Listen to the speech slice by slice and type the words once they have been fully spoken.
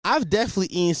I've definitely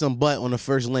eaten some butt on the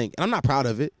first link, and I'm not proud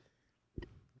of it.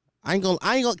 I ain't gonna.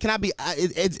 Can I be?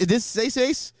 Is this safe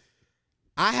space?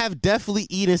 I have definitely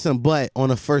eaten some butt on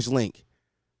the first link.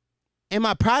 Am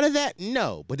I proud of that?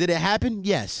 No. But did it happen?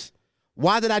 Yes.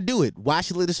 Why did I do it? Why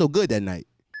she lit it so good that night?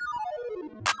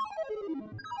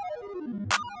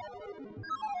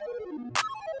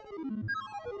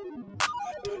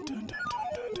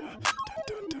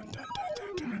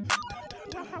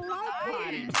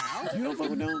 You don't fuck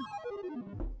with them?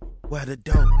 Where the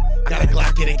dope? Got a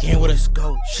Glock in a can with a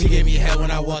scope. She gave me a head when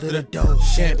I walked through the door.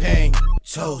 Champagne,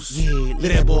 toast, yeah.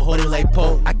 Let that boy hold it like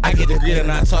Pope. I get the grit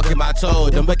and I talk in my toe.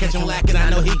 Them boy catch him lacking, I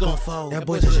know he gon' fold. That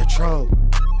boy just a troll.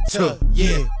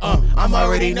 Yeah, I'm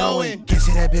already knowing. Can't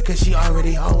see that bitch cause she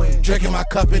already hoeing. Drinking my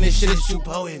cup and this shit is too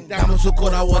potent. I'm too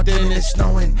cold, I walked in and it's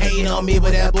snowing. Hating on me,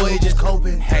 but that boy just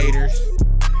coping. Haters.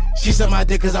 She suck my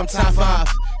dick cause I'm top 5.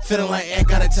 Feeling like Ant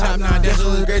got a top 9. That's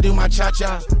what girl do my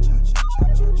cha-cha.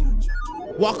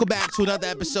 Welcome back to another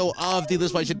episode of the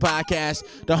Listen While You Shit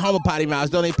podcast, the home of Potty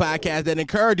Mouths, the only podcast that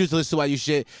encourages you to listen to While You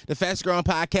Shit, the fastest growing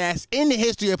podcast in the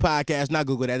history of podcasts. Not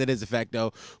Google that is a fact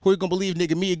though. Who you gonna believe,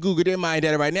 nigga? Me and Google their mind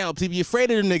at it right now. Please be afraid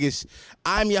of them niggas.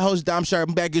 I'm your host, Dom Sharp.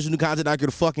 I'm back with some new content out here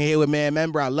to fucking here with, man.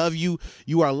 Remember, I love you.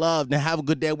 You are loved. Now have a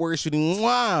good day. Word shooting.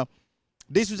 Mwah.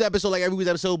 This was episode, like every week's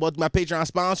episode, both my Patreon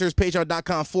sponsors,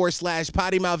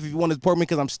 patreon.com/pottymouth if you want to support me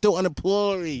because I'm still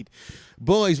unemployed.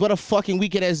 Boys, what a fucking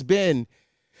week it has been.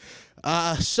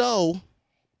 What did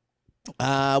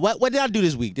I do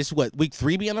this week? This is what, week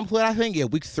 3 being unemployed, I think? Yeah,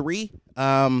 week 3.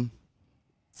 Not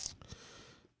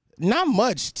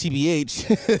much,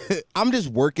 TBH. I'm just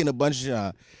working a bunch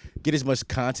get as much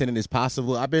content in as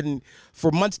possible. For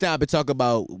months now, I've been talking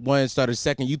about wanting to start a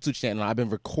second YouTube channel. I've been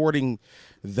recording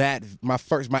that, my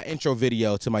intro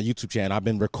video to my YouTube channel. I've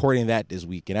been recording that this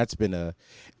week, and that's been a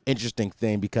interesting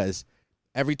thing because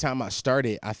every time I start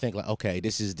it, I think like, okay,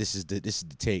 this is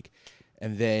the take,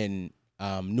 and then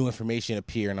new information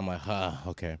appear, and I'm like,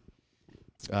 okay.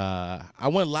 I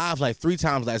went live like 3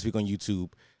 times last week on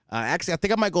YouTube. Actually, I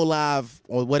think I might go live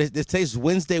on today's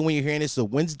Wednesday when you're hearing this, so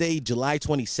Wednesday, July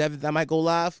 27th, I might go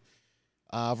live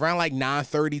around like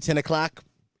 9:30, 10 o'clock.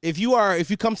 If you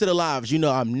come to the lives, you know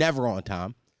I'm never on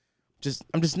time.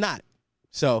 I'm just not.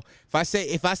 So if I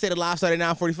say the live start at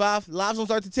 9:45, the lives don't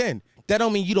start to 10. That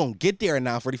don't mean you don't get there at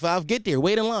 9:45. Get there,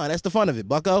 wait in line. That's the fun of it,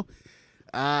 bucko.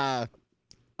 By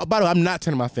the way, I'm not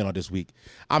turning my fan on this week.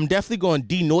 I'm definitely going to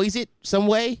denoise it some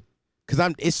way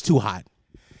because it's too hot.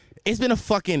 It's been a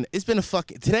fucking,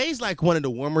 today's like one of the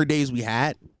warmer days we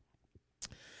had,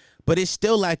 but it's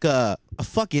still like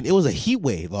it was a heat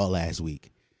wave all last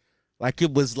week. Like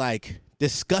it was like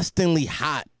disgustingly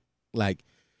hot, like,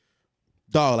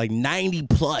 dog, like 90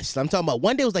 plus. I'm talking about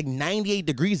one day it was like 98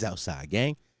 degrees outside,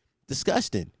 gang.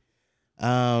 Disgusting.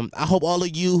 I hope all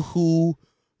of you who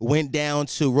went down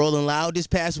to Rolling Loud this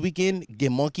past weekend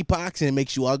get monkeypox and it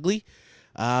makes you ugly.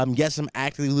 Yes, I'm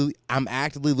actively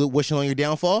wishing on your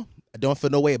downfall. I don't feel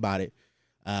no way about it.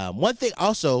 One thing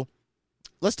also,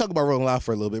 let's talk about Rolling Loud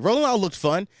for a little bit. Rolling Loud looked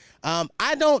fun.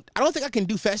 I don't think I can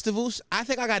do festivals. I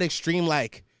think I got extreme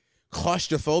like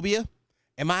claustrophobia,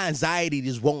 and my anxiety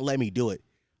just won't let me do it.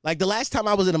 Like the last time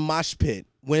I was in a mosh pit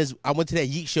I went to that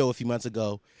Yeet show a few months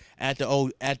ago at the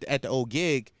old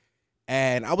gig,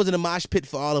 and I was in a mosh pit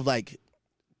for all of like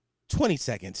 20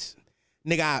 seconds.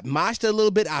 Nigga, I moshed a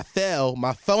little bit. I fell.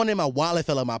 My phone and my wallet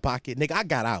fell in my pocket. Nigga, I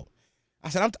got out. I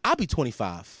said, I'll be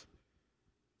 25.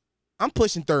 I'm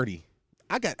pushing 30.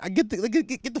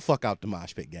 Get the fuck out the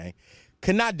mosh pit, gang.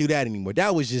 Could not do that anymore.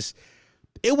 That was just,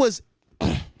 it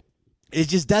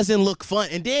just doesn't look fun.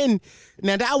 And then,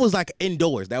 now that was like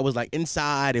indoors. That was like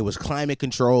inside. It was climate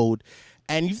controlled.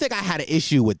 And you think I had an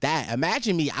issue with that?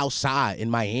 Imagine me outside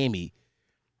in Miami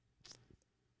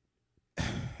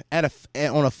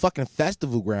on a fucking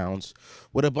festival grounds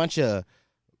with a bunch of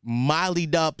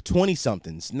mollied up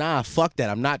 20-somethings. Nah, fuck that.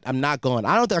 I'm not going.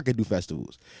 I don't think I could do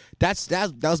festivals. That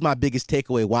was my biggest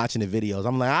takeaway watching the videos.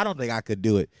 I'm like, I don't think I could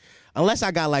do it. Unless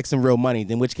I got like some real money,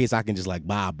 in which case I can just like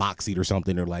buy a box seat or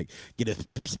something, or like get a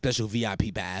special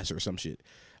VIP pass or some shit.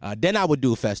 Then I would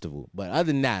do a festival. But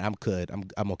other than that, I'm good.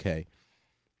 I'm okay.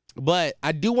 But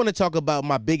I do want to talk about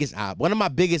my biggest op. One of my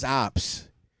biggest ops.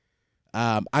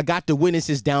 I got to witness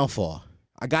his downfall.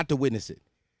 I got to witness it.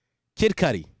 Kid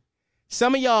Cudi.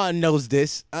 Some of y'all knows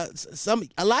this. A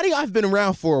lot of y'all have been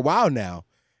around for a while now,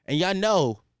 and y'all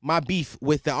know my beef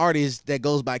with the artist that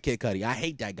goes by Kid Cudi. I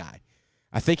hate that guy.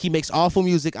 I think he makes awful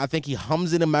music. I think he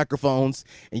hums in the microphones,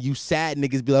 and you sad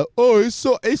niggas be like, "Oh,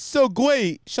 it's so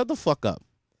great." Shut the fuck up.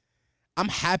 I'm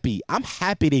happy. I'm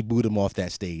happy they booed him off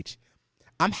that stage.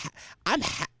 I'm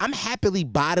happily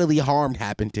bodily harm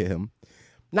happened to him.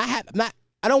 Not.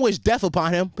 I don't wish death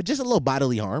upon him, but just a little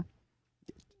bodily harm.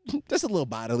 Just a little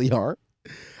bodily harm.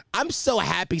 I'm so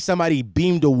happy somebody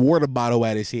beamed a water bottle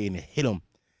at his head and hit him.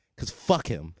 Cause fuck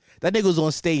him. That nigga was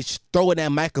on stage throwing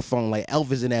that microphone like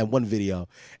Elvis in that one video.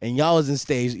 And y'all was in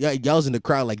stage, y'all was in the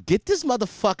crowd like, get this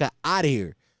motherfucker out of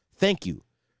here. Thank you.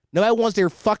 Nobody wants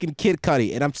their fucking Kid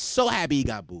Cudi. And I'm so happy he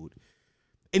got booed.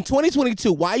 In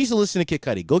 2022, why I used to listen to Kid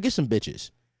Cudi? Go get some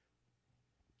bitches.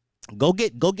 Go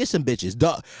get some bitches.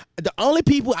 The only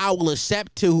people I will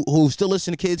accept who still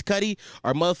listen to Kid Cudi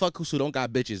are motherfuckers who don't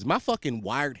got bitches. My fucking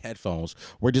wired headphones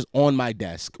were just on my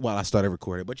desk while I started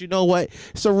recording. But you know what?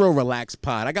 It's a real relaxed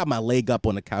pod. I got my leg up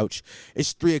on the couch.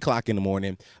 It's 3 o'clock in the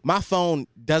morning. My phone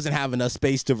doesn't have enough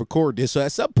space to record this, so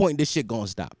at some point this shit gonna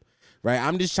stop. Right,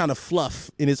 I'm just trying to fluff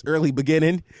in its early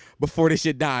beginning before this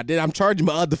shit died. Then I'm charging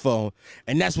my other phone,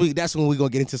 and that's when we're gonna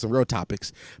get into some real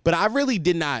topics. But I really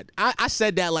did not. I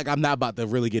said that like I'm not about to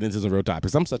really get into some real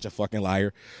topics. I'm such a fucking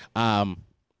liar. Yeah,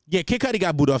 Kid Cudi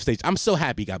got booed off stage. I'm so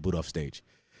happy he got booed off stage,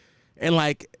 and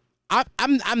like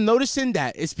I'm noticing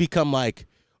that it's become like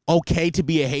okay to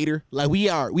be a hater. Like we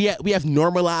have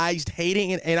normalized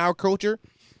hating in our culture,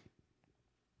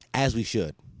 as we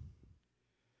should.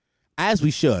 As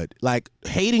we should. Like,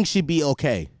 hating should be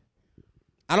okay.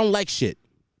 I don't like shit.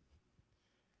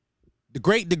 The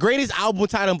greatest album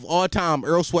title of all time,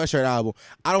 Earl Sweatshirt album.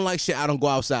 I don't like shit. I don't go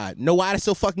outside. Know why it's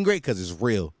so fucking great? Because it's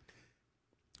real.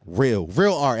 Real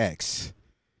RX.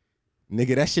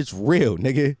 Nigga, that shit's real,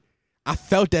 nigga. I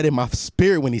felt that in my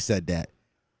spirit when he said that.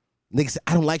 Nigga said,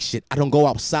 I don't like shit. I don't go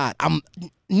outside.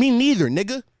 Me neither,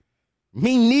 nigga.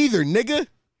 Me neither, nigga.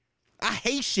 I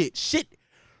hate shit.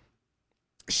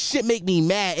 Shit make me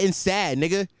mad and sad,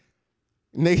 nigga.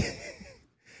 Nigga,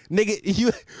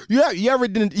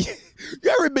 you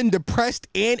ever been depressed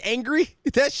and angry?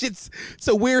 That it's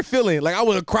a weird feeling. Like I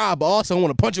want to cry, but also I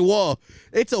want to punch a wall.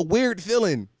 It's a weird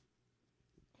feeling.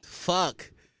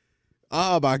 Fuck.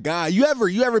 Oh my God. You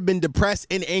ever been depressed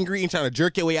and angry and trying to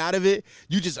jerk your way out of it?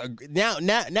 You just now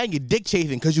you're dick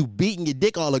chafing because you beating your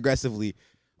dick all aggressively.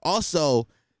 Also,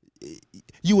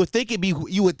 you would think it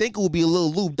would be a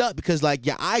little lubed up because like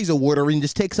your eyes are watering.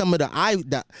 Just take some of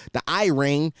the eye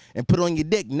ring and put it on your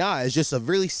dick. Nah, it's just a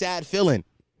really sad feeling.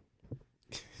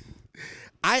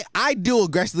 I do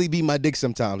aggressively beat my dick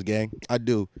sometimes, gang. I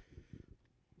do,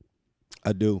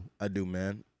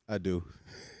 man. I do.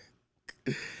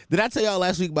 Did I tell y'all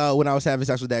last week about when I was having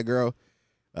sex with that girl?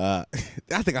 I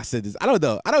think I said this. I don't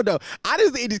know.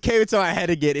 Honestly, it just came into my head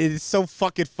again. It is so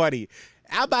fucking funny.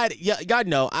 Y'all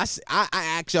know. I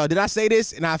asked y'all, did I say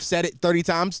this? And I've said it 30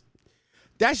 times.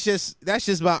 That's just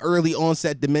my early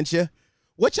onset dementia.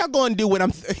 What y'all gonna do when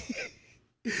I'm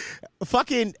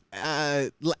fucking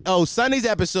Sunday's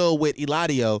episode with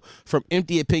Eladio from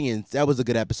Empty Opinions. That was a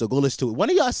good episode. Go listen to it. One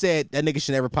of y'all said that nigga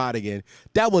should never pod again.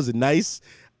 That was nice.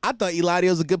 I thought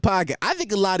Eladio's a good podcast. I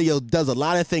think Eladio does a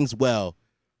lot of things well.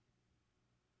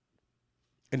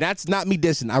 And that's not me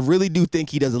dissing. I really do think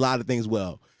he does a lot of things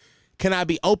well. Can I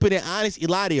be open and honest,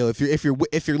 Eladio?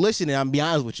 If you're listening, I'm be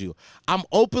honest with you. I'm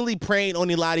openly praying on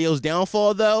Eladio's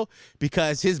downfall though,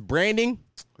 because his branding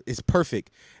is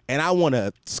perfect, and I want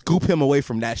to scoop him away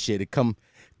from that shit and come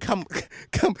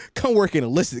work and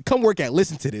listen. Come work at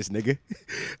listen to this nigga.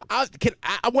 I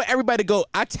want everybody to go.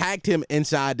 I tagged him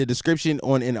inside the description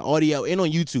in the audio and on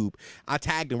YouTube. I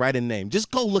tagged him right in the name. Just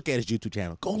go look at his YouTube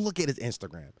channel. Go look at his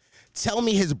Instagram. Tell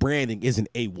me his branding is an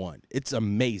A1. It's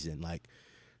amazing. Like.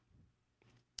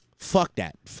 Fuck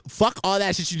that. Fuck all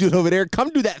that shit you doing over there. Come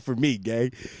do that for me,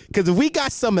 gang. Because if we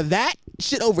got some of that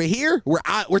shit over here, we're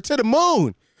to the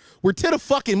moon. We're to the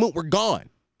fucking moon. We're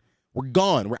gone. We're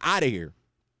gone. We're out of here.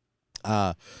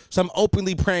 So I'm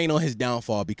openly praying on his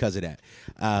downfall because of that.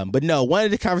 But no, one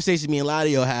of the conversations me and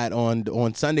Ladio had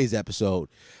on Sunday's episode,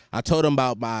 I told him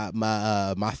about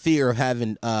my fear of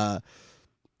having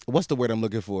what's the word I'm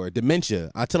looking for?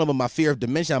 Dementia. I told him about my fear of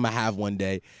dementia I'm gonna have one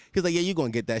day. He's like, yeah, you're gonna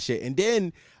get that shit. And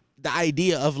then the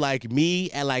idea of like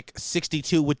me at like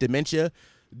 62 with dementia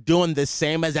doing the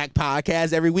same exact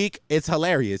podcast every week, it's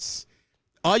hilarious.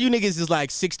 All you niggas is like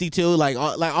 62, like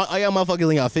all y'all motherfuckers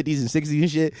in y'all 50s and 60s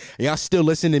and shit. And y'all still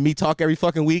listen to me talk every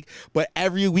fucking week, but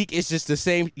every week it's just the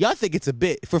same. Y'all think it's a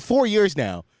bit. For 4 years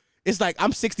now, it's like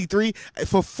I'm 63.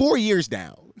 For 4 years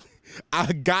now,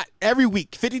 I got every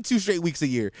week, 52 straight weeks a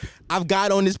year, I've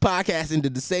got on this podcast and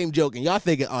did the same joke, and y'all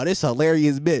thinking, oh, this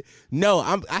hilarious bit. No,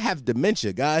 I have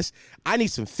dementia, guys. I need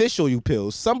some fish oil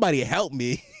pills. Somebody help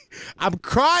me. I'm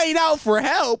crying out for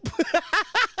help.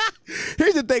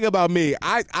 Here's the thing about me.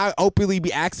 I openly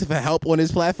be asking for help on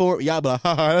this platform. Y'all be like,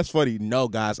 haha, that's funny. No,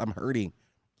 guys, I'm hurting.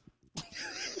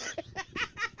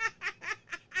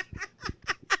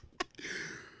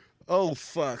 Oh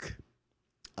fuck.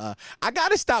 I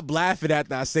gotta stop laughing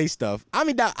after I say stuff. I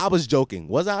mean, I was joking.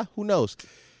 Was I? Who knows?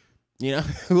 You know,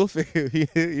 we'll figure.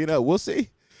 You know, we'll see.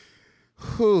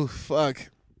 Whew, fuck.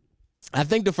 I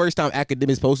think the first time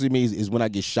academics posted me is when I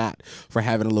get shot for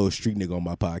having a little street nigga on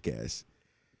my podcast.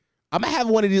 I'm gonna have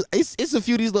one of these. It's a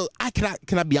few of these little.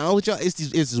 Can I be honest with y'all? It's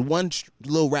this one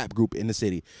little rap group in the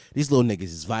city. These little niggas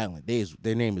is violent.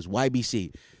 Their name is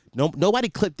YBC. Nobody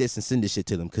clip this and send this shit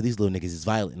to them because these little niggas is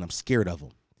violent and I'm scared of them.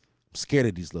 I'm scared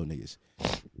of these little niggas.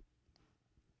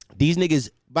 These niggas,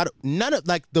 but none of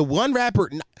like the one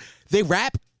rapper, they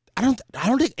rap. I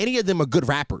don't think any of them are good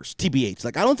rappers. TBH.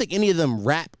 Like I don't think any of them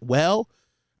rap well.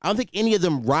 I don't think any of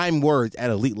them rhyme words at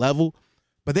elite level.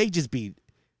 But they just be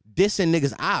dissing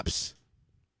niggas ops.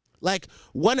 Like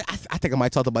one, I think I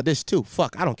might talk about this too.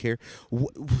 Fuck, I don't care.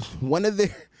 One of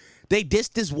they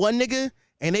dissed this one nigga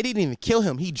and they didn't even kill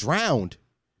him. He drowned.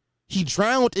 He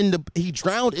drowned in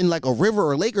like a river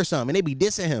or lake or something. And they be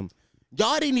dissing him.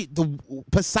 Y'all didn't.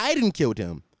 Poseidon killed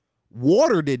him.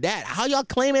 Water did that. How y'all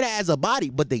claim it as a body?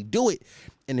 But they do it,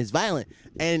 and it's violent.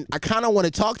 And I kind of want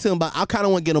to talk to him about. I kind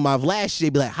of want to get on my Vlad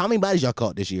shit. Be like, how many bodies y'all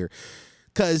caught this year?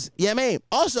 Cause yeah, man.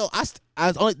 Also, this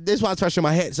is why I was touching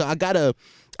my head. So I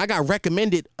got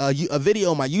recommended a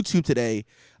video on my YouTube today.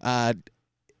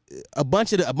 A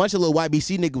bunch of little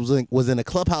YBC niggas was in a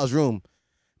Clubhouse room.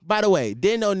 By the way,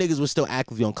 didn't know niggas was still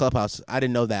actively on Clubhouse. I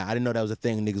didn't know that. I didn't know that was a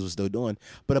thing niggas was still doing.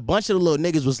 But a bunch of the little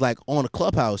niggas was like on a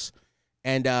Clubhouse,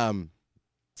 and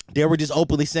they were just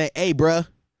openly saying, "Hey, bruh,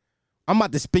 I'm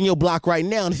about to spin your block right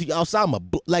now, and if you outside,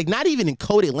 like not even in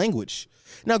coded language."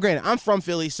 Now, granted, I'm from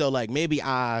Philly, so like maybe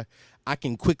I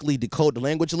can quickly decode the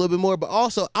language a little bit more. But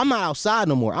also, I'm not outside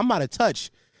no more. I'm out of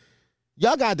touch.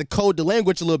 Y'all got to decode the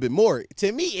language a little bit more.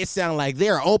 To me, it sounds like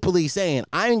they're openly saying,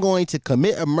 I'm going to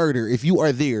commit a murder if you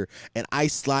are there and I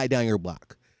slide down your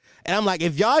block. And I'm like,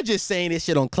 if y'all just saying this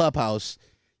shit on Clubhouse,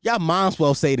 y'all might as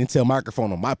well say it into a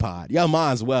microphone on my pod. Y'all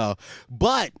might as well.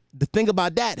 But the thing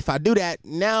about that, if I do that,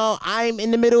 now I'm in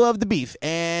the middle of the beef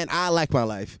and I like my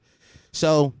life.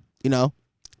 So, you know,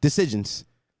 decisions.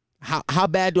 How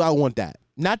bad do I want that?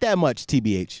 Not that much,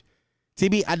 TBH.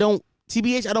 I don't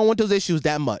want those issues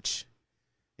that much.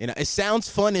 You know, it sounds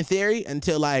fun in theory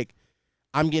until like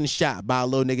I'm getting shot by a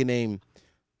little nigga named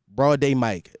Broad Day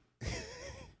Mike.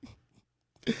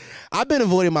 I've been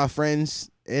avoiding my friends,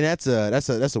 and that's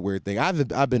a weird thing.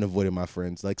 I've been avoiding my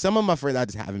friends. Like some of my friends I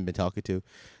just haven't been talking to.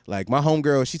 Like my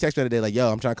homegirl, she texted me today like,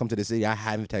 "Yo, I'm trying to come to the city." I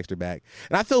haven't texted her back,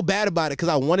 and I feel bad about it because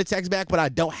I want to text back, but I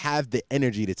don't have the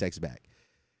energy to text back.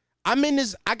 I'm in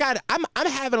this. I'm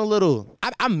having a little.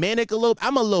 I'm manic a little.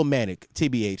 I'm a little manic.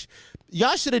 TBH.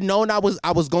 Y'all should have known I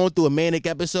was going through a manic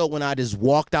episode when I just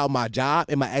walked out my job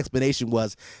and my explanation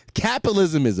was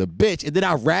capitalism is a bitch, and then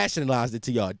I rationalized it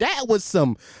to y'all. That was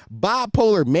some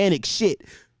bipolar manic shit.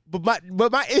 But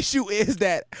my issue is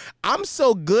that I'm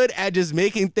so good at just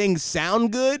making things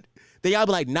sound good that y'all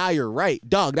be like, nah, you're right,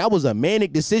 dog. That was a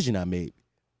manic decision I made.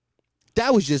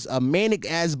 That was just a manic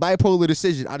ass bipolar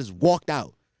decision. I just walked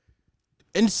out.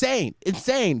 Insane,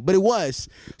 but it was.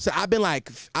 So I've been like,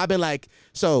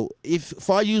 so if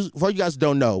for you guys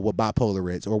don't know what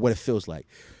bipolar is or what it feels like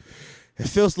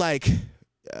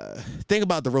think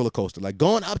about the roller coaster. Like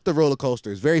going up the roller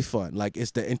coaster is very fun. Like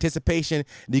it's the anticipation,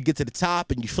 and you get to the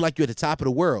top and you feel like you're at the top of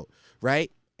the world,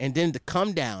 right? And then the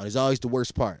come down is always the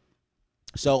worst part.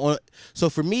 So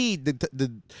for me,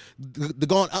 the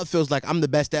going up feels like I'm the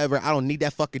best ever. I don't need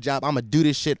that fucking job. I'm gonna do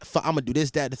this shit. I'm gonna do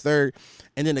this, that, the third.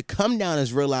 And then the come down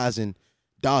is realizing,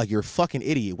 dog, you're a fucking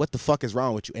idiot. What the fuck is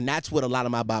wrong with you? And that's what a lot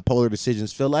of my bipolar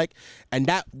decisions feel like. And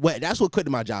that's what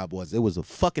quitting my job was. It was a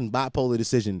fucking bipolar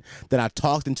decision that I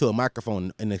talked into a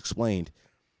microphone and explained.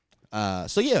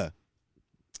 So yeah,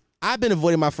 I've been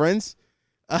avoiding my friends.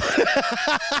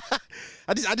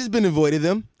 I just been avoiding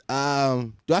them.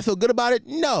 Do I feel good about it?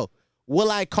 No. Will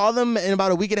I call them in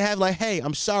about a week and a half like, hey,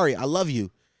 I'm sorry, I love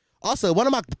you? Also, one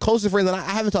of my closest friends, and I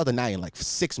haven't talked to Nye in like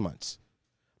 6 months.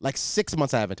 Like 6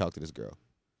 months I haven't talked to this girl.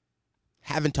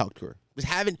 Haven't talked to her.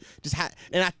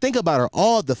 And I think about her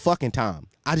all the fucking time.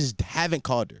 I just haven't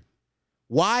called her.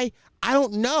 Why? I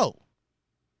don't know.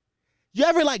 You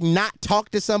ever like not talk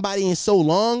to somebody in so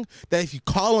long that if you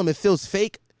call them, it feels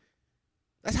fake?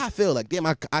 That's how I feel. Like, damn,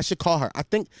 I should call her. I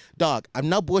think, dog, I'm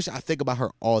not bullshit. I think about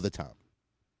her all the time.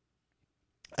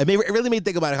 It really made me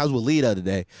think about it. I was with Lee the other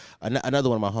day, another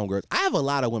one of my homegirls. I have a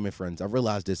lot of women friends. I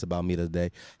realized this about me the other day.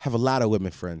 I have a lot of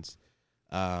women friends.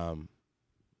 You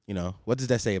know, what does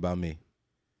that say about me?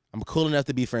 I'm cool enough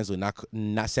to be friends with,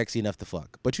 not sexy enough to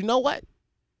fuck. But you know what?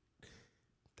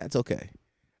 That's okay.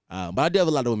 But I do have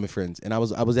a lot of women friends. And I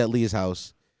was at Leah's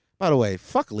house By the way,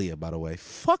 fuck Leah, by the way.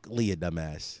 Fuck Leah,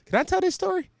 dumbass. Can I tell this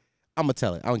story? I'm going to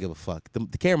tell it. I don't give a fuck.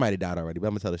 The camera might have died already, but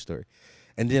I'm going to tell this story.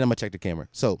 And then I'm going to check the camera.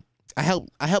 So, I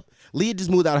helped. Leah just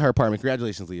moved out of her apartment.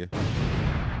 Congratulations, Leah.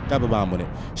 Drop a bomb with it.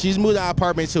 She's moved out of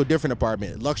apartment to a different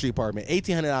apartment, luxury apartment,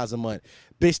 $1,800 a month.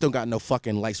 Bitch don't got no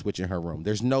fucking light switch in her room.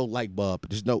 There's no light bulb.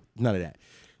 There's none of that.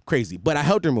 Crazy. But I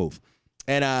helped her move.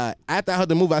 And after I helped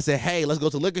her move, I said, hey, let's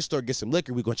go to the liquor store, get some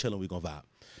liquor. We gonna chill and we gonna vibe.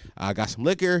 I got some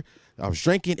liquor. I was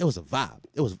drinking. It was a vibe.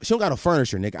 She don't got no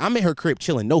furniture, nigga. I'm in her crib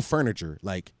chilling, no furniture.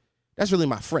 Like, that's really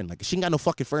my friend. Like, she ain't got no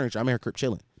fucking furniture. I'm in her crib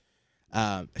chilling.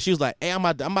 She was like, hey, I'm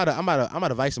about to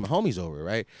invite some homies over,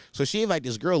 right? So she invited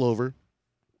this girl over.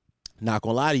 Not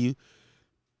gonna lie to you.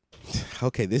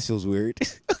 Okay, this feels weird.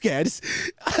 Okay, I just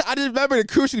remember the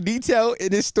crucial detail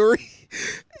in this story.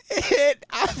 And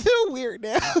I feel weird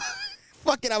now.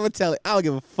 Fuck it, I'm gonna tell it. I don't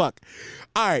give a fuck.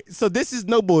 All right, so this is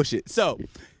no bullshit. So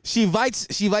she invites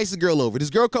the girl over. This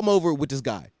girl come over with this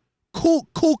guy. Cool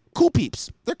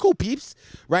peeps. They're cool peeps,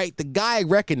 right? The guy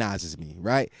recognizes me,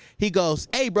 right? He goes,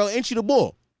 hey, bro, ain't you the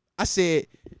bull? I said,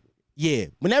 yeah.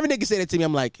 Whenever niggas say that to me,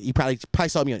 I'm like, you probably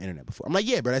saw me on the internet before. I'm like,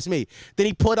 yeah, bro, that's me. Then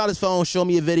he pulled out his phone, showed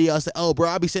me a video. I said, oh, bro,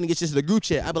 I'll be sending it to the group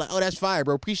chat. I'll be like, oh, that's fire,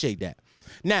 bro. Appreciate that.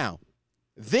 Now,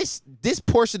 this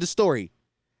portion of the story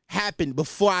happened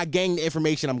before I gained the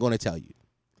information I'm going to tell you.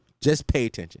 Just pay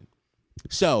attention.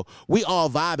 So we all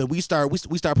vibe and we start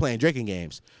playing drinking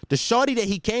games. The shorty that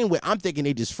he came with, I'm thinking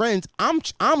they just friends. I'm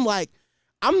like,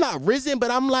 I'm not risen, but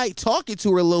I'm like talking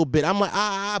to her a little bit. I'm like,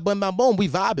 boom, we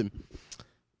vibing.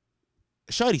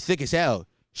 Shorty thick as hell.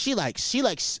 She like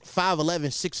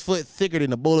 5'11", 6 foot, thicker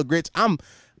than a bowl of grits. I'm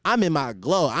in my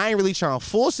glow. I ain't really trying to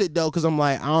force it though, cause I'm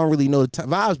like, I don't really know the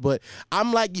vibes, but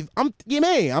I'm like,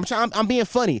 I'm being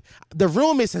funny. The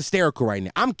room is hysterical right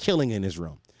now. I'm killing in this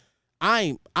room.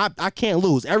 I can't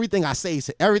lose. Everything I say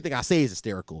is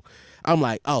hysterical. I'm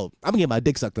like, oh, I'm gonna get my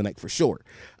dick sucked tonight for sure.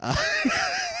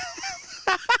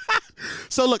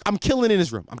 So look, I'm killing in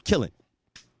this room. I'm killing.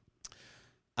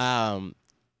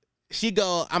 She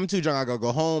go, I'm too drunk. I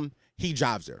go home. He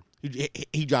drives her.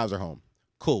 He drives her home.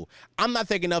 Cool. I'm not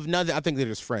thinking of nothing. I think they're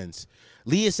just friends.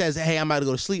 Leah says, hey, I'm about to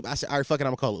go to sleep. I said, all right, fuck it,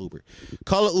 I'm gonna call an Uber.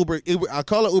 I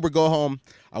call an Uber, go home.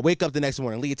 I wake up the next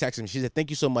morning. Leah texts me. She said,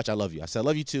 thank you so much. I love you. I said, I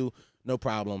love you too. No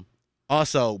problem.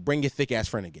 Also, bring your thick ass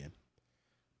friend again.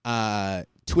 To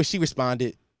which she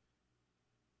responded,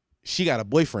 she got a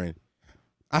boyfriend.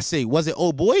 I say, was it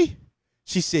old boy?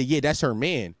 She said, yeah, that's her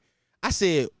man. I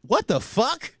said, what the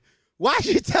fuck? Why'd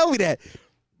you tell me that?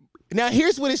 Now,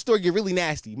 here's where this story get really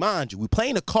nasty. Mind you, we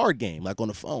playing a card game, like on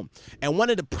the phone. And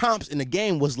one of the prompts in the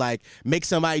game was like, make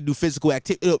somebody do physical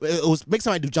activity. It was make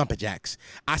somebody do jumping jacks.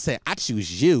 I said, I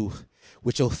choose you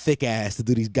with your thick ass to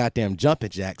do these goddamn jumping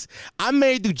jacks. I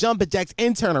made do jumping jacks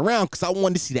and turn around because I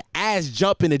wanted to see the ass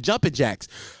jump in the jumping jacks.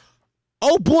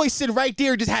 Oh boy, sitting right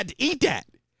there just had to eat that.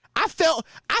 I felt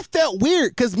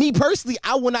weird because me personally,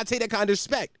 I will not take that kind of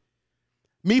respect.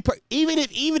 Even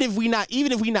if we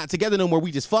not together no more,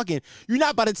 we just fucking. You're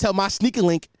not about to tell my sneaker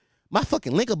link, my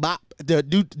fucking linker bop, to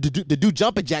do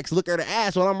jumping jacks, look at her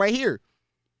ass while I'm right here.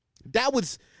 That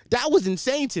was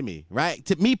insane to me, right?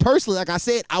 To me personally, like I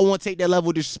said, I won't take that level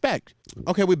of disrespect.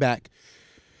 Okay, we back.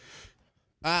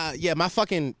 Yeah, my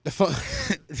fucking the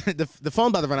phone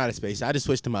about to run out of space. I just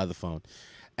switched to my other phone.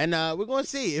 And we're gonna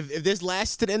see if this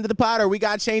lasts to the end of the pod or we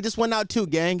gotta change this one out too,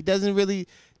 gang. It doesn't really.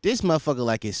 This motherfucker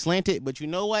like it's slanted, but you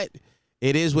know what?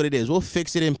 It is what it is. We'll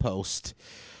fix it in post.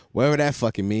 Whatever that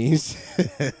fucking means.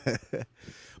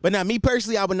 But now, me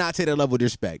personally, I would not take that level of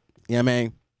respect. You know what I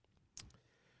mean?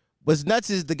 What's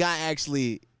nuts is the guy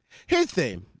actually... Here's the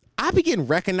thing. I be getting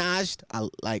recognized,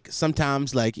 like,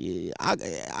 sometimes, like, I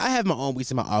have my on weeks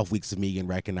and my off weeks of me getting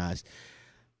recognized.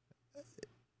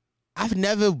 I've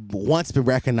never once been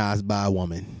recognized by a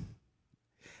woman.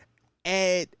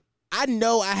 And... I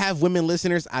know I have women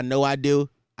listeners. I know I do.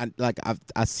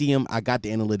 I see them. I got the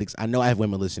analytics. I know I have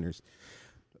women listeners.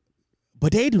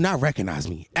 But they do not recognize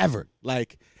me ever.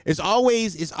 Like it's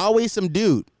always some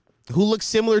dude who looks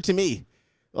similar to me.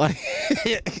 Like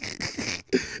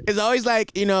it's always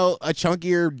like, you know, a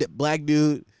chunkier black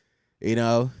dude, you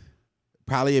know,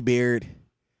 probably a beard,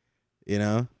 you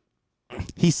know.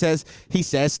 He says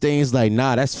things like,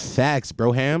 "Nah, that's facts,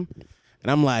 bro, ham." And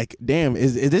I'm like, damn,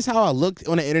 is this how I look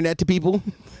on the internet to people?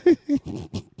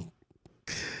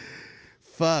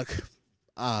 Fuck.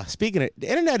 Speaking of the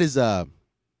internet is a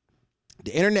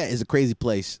crazy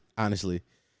place, honestly.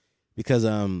 Because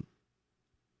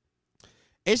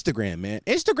Instagram, man.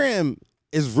 Instagram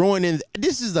is ruining.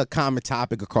 This is a common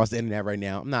topic across the internet right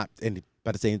now. I'm not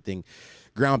about to say anything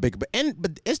groundbreaking,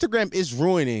 but Instagram is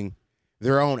ruining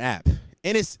their own app.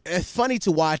 And it's funny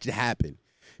to watch it happen.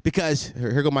 because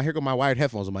here go my wired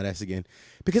headphones on my desk again.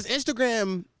 Because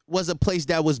Instagram was a place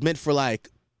that was meant for like.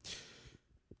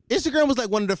 Instagram was like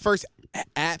one of the first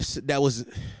apps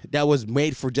that was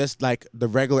made for just like the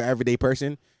regular everyday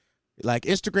person. Like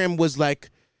Instagram was like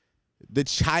the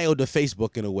child of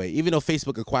Facebook in a way, even though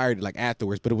Facebook acquired it like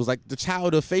afterwards, but it was like the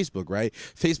child of Facebook, right?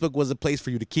 Facebook was a place for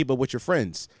you to keep up with your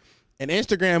friends. And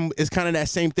Instagram is kind of that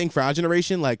same thing for our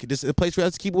generation. Like, this is a place for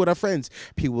us to keep up with our friends,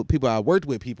 people I worked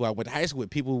with, people I went to high school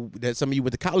with, people that some of you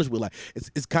went to college with. Like,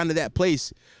 it's kind of that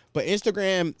place. But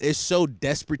Instagram is so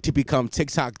desperate to become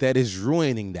TikTok that is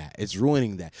ruining that. It's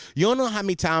ruining that. You don't know how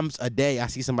many times a day I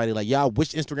see somebody like, y'all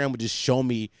wish Instagram would just show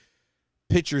me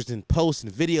pictures and posts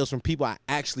and videos from people I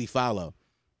actually follow.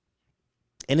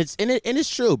 And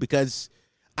it's true, because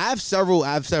I have several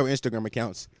Instagram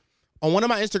accounts. On one of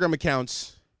my Instagram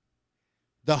accounts,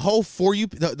 the whole For You,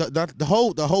 the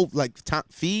whole like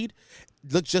top feed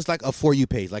looks just like a For You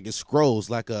page. Like, it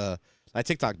scrolls like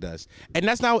TikTok does. And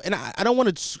that's not. And I don't want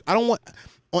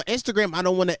on Instagram. I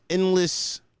don't want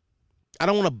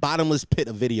a bottomless pit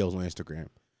of videos on Instagram,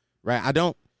 right? I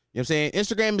don't. You know what I'm saying?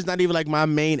 Instagram is not even like my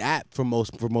main app for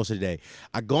most of the day.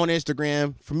 I go on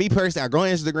Instagram. For me personally, I go on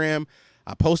Instagram.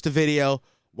 I post a video,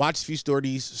 watch a few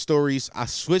stories. I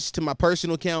switch to my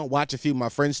personal account, watch a few of my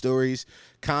friends' stories,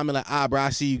 comment like, bro, I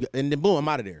see you, and then boom, I'm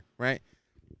out of there, right?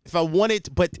 If I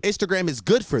wanted, but Instagram is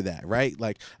good for that, right?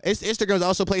 Like, Instagram is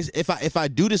also a place, if I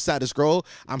do decide to scroll,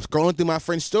 I'm scrolling through my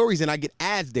friends' stories and I get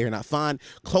ads there, and I find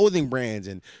clothing brands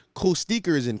and cool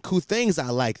sneakers and cool things I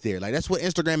like there. Like, that's what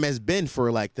Instagram has been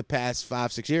for like the past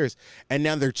 5-6 years. And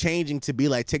now they're changing to be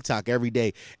like TikTok every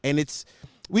day. And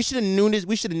we should have known this.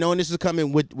 We should have known this was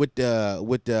coming with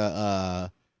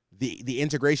the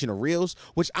integration of Reels,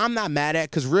 which I'm not mad at,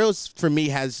 because Reels for me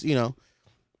has, you know,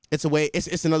 it's a way.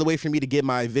 It's another way for me to get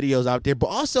my videos out there. But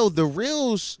also the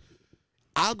Reels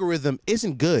algorithm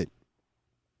isn't good.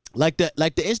 Like the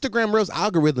Instagram Reels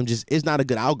algorithm just is not a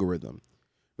good algorithm,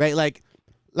 right? Like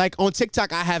on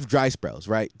TikTok, I have dry spells,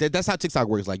 right? That's how TikTok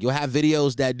works. Like, you'll have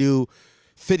videos that do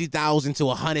 50,000 to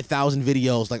 100,000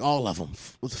 videos, like all of them,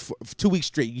 for 2 weeks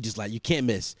straight. You just like, you can't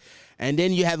miss. And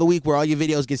then you have a week where all your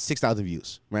videos get 6,000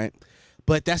 views, right?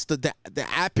 But that's the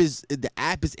app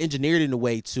is engineered in a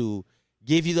way to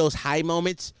give you those high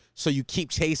moments, so you keep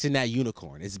chasing that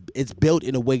unicorn. It's built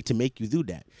in a way to make you do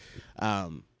that.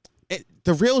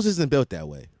 The Reels isn't built that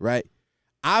way, right?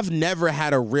 I've never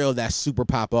had a Reel that super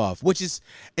pop off,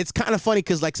 it's kind of funny,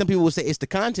 because like some people will say it's the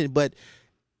content, but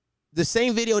the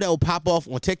same video that will pop off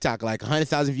on TikTok, like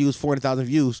 100,000 views, 400,000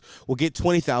 views, will get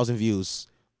 20,000 views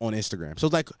on Instagram. So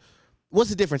it's like,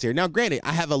 what's the difference here? Now, granted,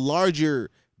 I have a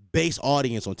larger base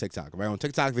audience on TikTok, right? On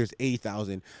TikTok, there's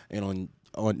 80,000, and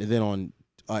on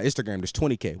Instagram, there's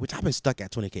 20K, which I've been stuck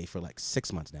at 20K for like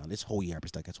 6 months now. This whole year, I've been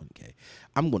stuck at 20K.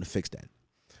 I'm going to fix that.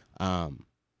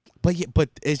 But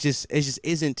it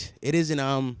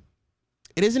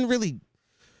isn't really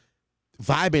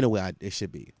vibing the way it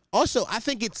should be. Also, I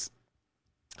think it's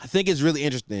really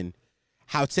interesting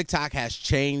how TikTok has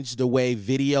changed the way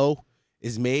video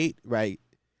is made, right?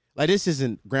 Like, this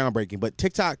isn't groundbreaking, but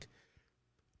TikTok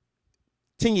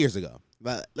 10 years ago,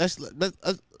 let's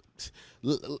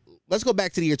go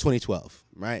back to the year 2012,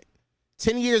 right?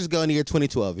 10 years ago in the year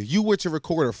 2012, if you were to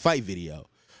record a fight video,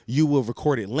 you will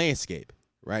record it landscape,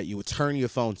 right? You would turn your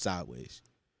phone sideways.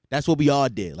 That's what we all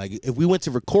did. Like, if we went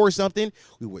to record something,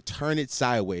 we would turn it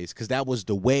sideways, because that was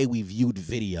the way we viewed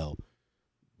video,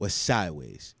 was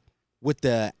sideways. With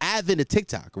the advent of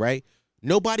TikTok, right?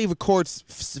 Nobody records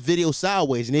video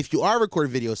sideways. And if you are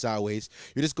recording video sideways,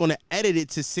 you're just going to edit it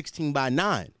to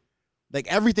 16:9. Like,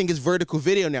 everything is vertical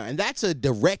video now. And that's a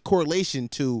direct correlation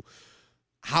to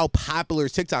how popular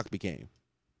TikTok became,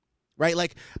 right?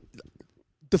 Like,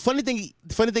 the funny thing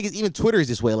is, even Twitter is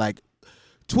this way. Like,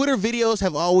 Twitter videos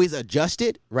have always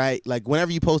adjusted, right? Like,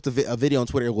 whenever you post a video on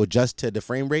Twitter, it will adjust to the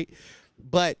frame rate.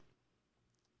 But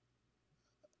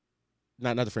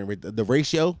not the frame rate, the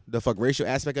ratio, ratio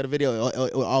aspect of the video,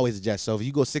 it will always adjust. So if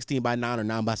you go 16:9 or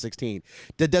 9:16,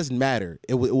 that doesn't matter.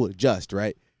 It will adjust,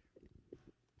 right?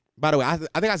 By the way, I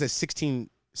think I said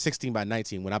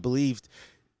 16:19 when I believed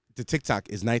the TikTok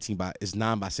is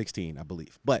 9:16, I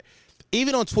believe. But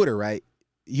even on Twitter, right?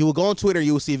 You will go on Twitter,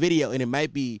 you will see a video, and it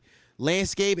might be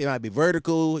landscape, it might be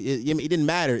vertical. It didn't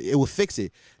matter. It will fix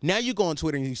it. Now you go on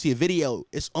Twitter and you see a video,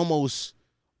 it's almost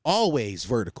always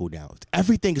vertical now.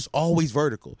 Everything is always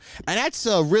vertical. And that's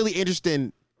a really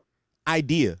interesting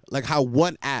idea. Like, how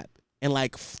one app in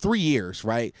like 3 years,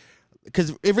 right?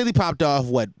 Because it really popped off,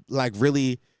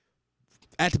 really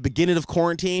at the beginning of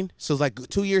quarantine, so it's like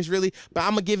 2 years really. But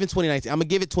I'm gonna give it 2019. I'm gonna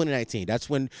give it 2019. That's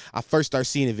when I first started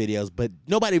seeing the videos, but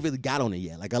nobody really got on it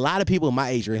yet. Like a lot of people in my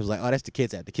age range was like, "Oh, that's the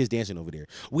kids app. The kids dancing over there."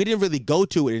 We didn't really go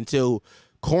to it until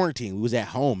quarantine. We was at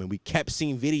home and we kept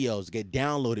seeing videos get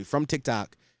downloaded from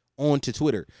TikTok onto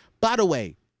Twitter. By the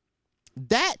way,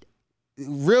 that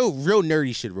real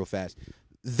nerdy shit, real fast.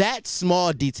 That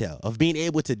small detail of being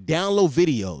able to download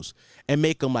videos and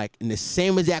make them like in the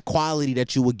same exact quality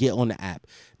that you would get on the app,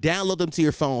 download them to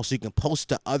your phone so you can post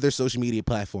to other social media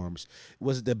platforms,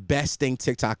 was the best thing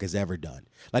TikTok has ever done.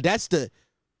 Like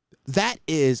that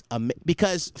is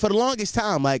because for the longest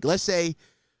time, like let's say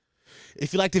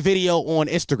if you like the video on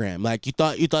Instagram, like you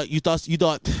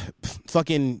thought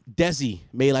fucking Desi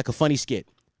made like a funny skit.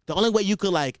 The only way you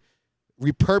could like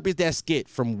repurpose that skit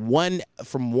from one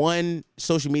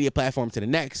social media platform to the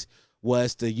next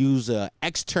was to use a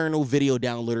external video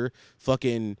downloader,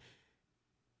 fucking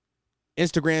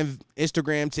Instagram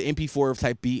to MP4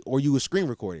 type beat, or you would screen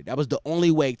record it. That was the only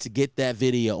way to get that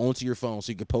video onto your phone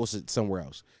so you could post it somewhere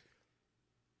else.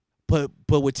 But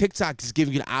with TikTok, it's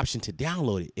giving you the option to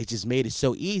download it. It just made it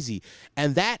so easy.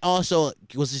 And that also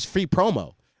was just free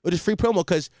promo. It was free promo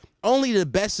because only the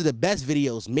best of the best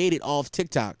videos made it off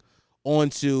TikTok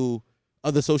onto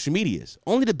other social medias.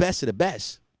 Only the best of the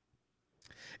best.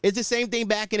 It's the same thing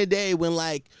back in the day when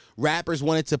like rappers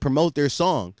wanted to promote their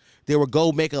song. They would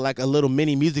go make a little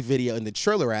mini music video in the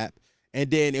Triller app, and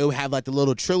then it would have like the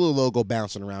little Triller logo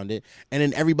bouncing around it, and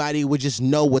then everybody would just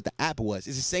know what the app was.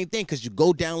 It's the same thing because you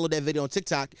go download that video on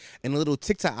TikTok, and a little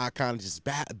TikTok icon is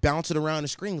just bouncing around the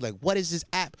screen. Like, what is this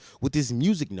app with this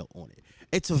music note on it?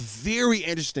 It's a very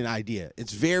interesting idea.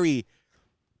 It's very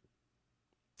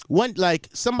like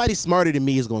somebody smarter than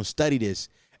me is going to study this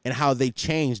and how they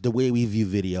changed the way we view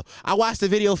video. I watched a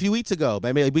video a few weeks ago,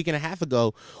 maybe a week and a half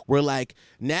ago, where like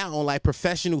now on like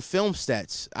professional film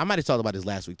sets, I might have talked about this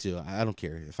last week too. I don't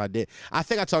care if I did. I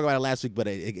think I talked about it last week, but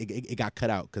it got cut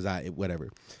out because whatever.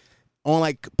 On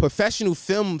like professional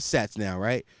film sets now,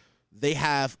 right? They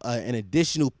have an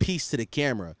additional piece to the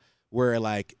camera where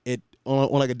like it,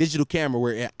 on like a digital camera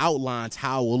where it outlines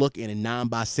how it will look in a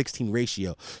 9:16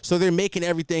 ratio. So they're making sure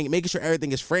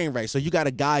everything is framed right. So you got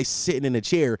a guy sitting in a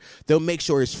chair, they'll make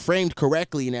sure it's framed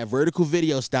correctly in that vertical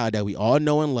video style that we all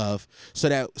know and love, so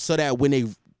that when they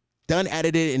done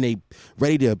edited and they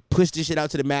ready to push this shit out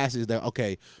to the masses, they're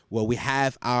okay, well, we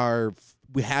have our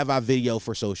video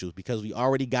for socials because we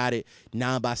already got it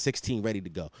 9:16 ready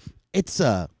to go.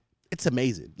 It's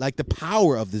amazing. Like the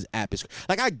power of this app is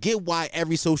like, I get why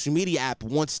every social media app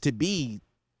wants to be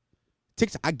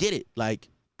TikTok. I get it. Like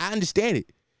I understand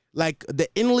it. Like the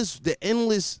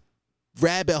endless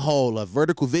rabbit hole of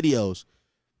vertical videos.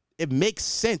 It makes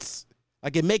sense.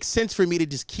 Like it makes sense for me to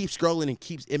just keep scrolling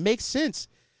and it makes sense.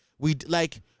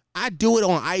 I do it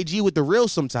on IG with the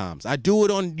reels sometimes. I do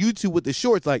it on YouTube with the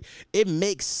shorts. Like it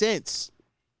makes sense.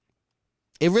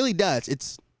 It really does.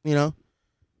 It's, you know,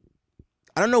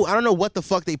 I don't know what the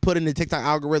fuck they put in the TikTok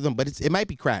algorithm, but it might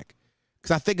be crack.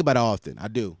 Because I think about it often. I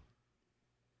do.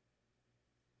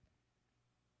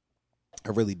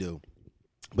 I really do.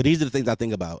 But these are the things I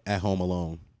think about at home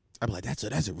alone. I'm like, that's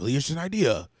a really interesting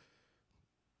idea.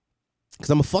 Because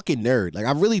I'm a fucking nerd. Like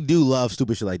I really do love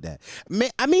stupid shit like that.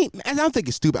 I mean, I don't think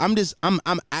it's stupid. I'm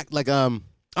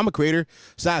a creator,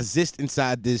 so I exist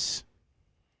inside this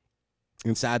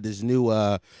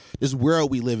new this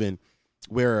world we live in,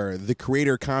 where the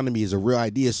creator economy is a real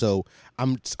idea. So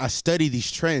I study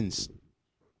these trends.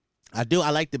 I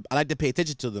like to pay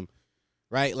attention to them,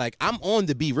 right? Like I'm on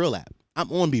the Be Real app.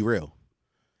 I'm on Be Real.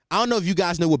 I don't know if you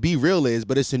guys know what Be Real is,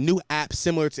 but it's a new app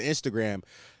similar to Instagram.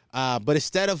 But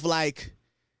instead of like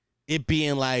it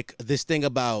being like this thing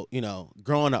about, you know,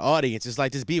 growing an audience, it's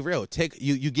like just be real.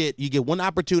 You get one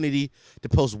opportunity to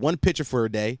post one picture for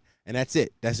a day. And that's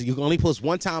it. You can only post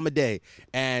one time a day.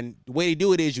 And the way they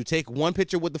do it is you take one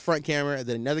picture with the front camera, and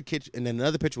then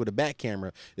another picture with the back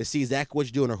camera to see exactly what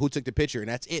you're doing or who took the picture, and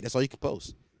that's it. That's all you can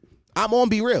post. I'm on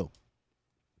Be Real.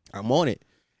 I'm on it.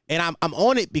 And I'm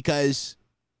on it because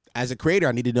as a creator,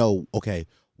 I need to know, okay,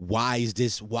 why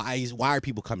are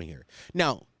people coming here?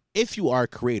 Now, if you are a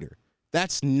creator,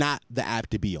 that's not the app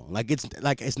to be on.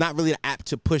 It's not really the app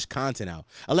to push content out.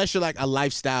 Unless you're like a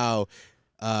lifestyle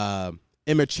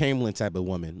Emma Chamberlain type of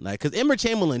woman, like, cause Emma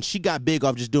Chamberlain, she got big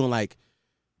off just doing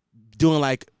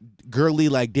girly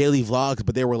like daily vlogs,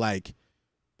 but they were like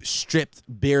stripped,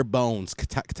 bare bones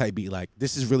type beat. Like,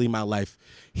 this is really my life.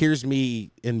 Here's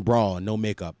me in bra, no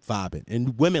makeup, vibing,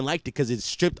 and women liked it because it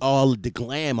stripped all the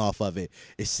glam off of it.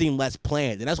 It seemed less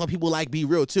planned, and that's why people like Be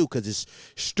Real too, because it's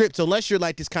stripped. So unless you're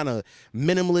like this kind of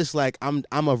minimalist, like I'm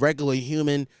a regular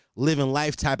human, living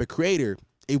life type of creator,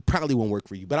 it probably won't work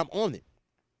for you. But I'm on it.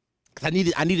 I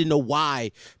need to know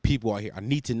why people are here. I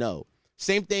need to know.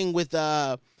 Same thing with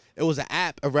it was an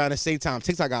app around the same time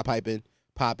TikTok got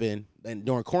popping, and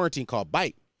during quarantine called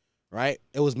Byte, right?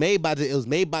 It was made by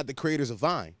the creators of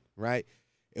Vine, right?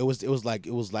 It was like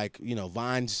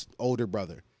Vine's older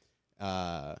brother,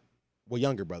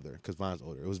 younger brother, because Vine's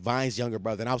older. It was Vine's younger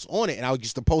brother, and I was on it, and I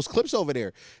used to post clips over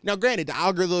there. Now, granted, the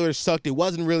algorithm sucked. It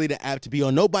wasn't really the app to be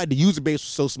on. Nobody, the user base was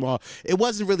so small. It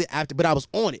wasn't really apt, but I was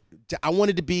on it. I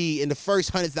wanted to be in the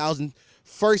first 100,000,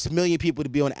 first million people to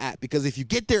be on the app, because if you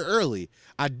get there early,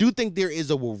 I do think there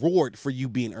is a reward for you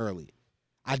being early.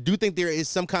 I do think there is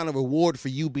some kind of reward for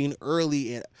you being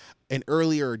early and an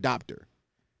earlier adopter.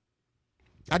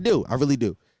 I do. I really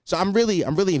do. So I'm really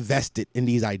invested in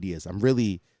these ideas. I'm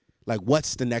really like,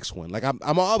 what's the next one? Like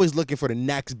I'm always looking for the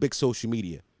next big social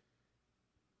media.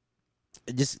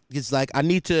 It's like I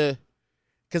need to,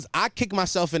 because I kick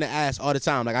myself in the ass all the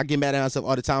time. Like I get mad at myself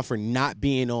all the time for not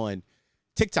being on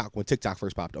TikTok when TikTok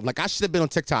first popped up. Like I should have been on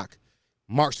TikTok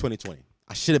March 2020.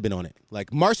 I should have been on it.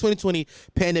 Like March 2020,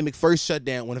 pandemic first shut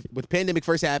down. When the pandemic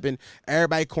first happened,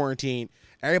 everybody quarantined.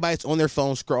 Everybody's on their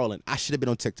phone scrolling. I should have been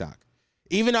on TikTok.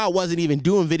 Even though I wasn't even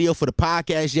doing video for the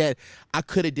podcast yet, I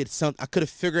could have did something. I could have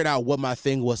figured out what my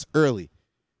thing was early.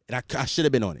 And I should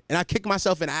have been on it. And I kick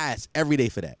myself in the ass every day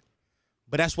for that.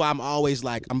 But that's why I'm always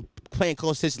like, I'm playing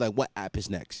close attention, like, what app is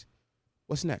next?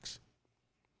 What's next?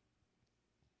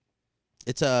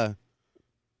 It's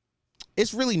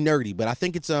really nerdy, but I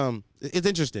think it's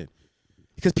interesting.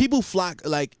 Because people flock,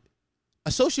 like,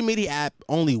 a social media app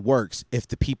only works if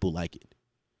the people like it.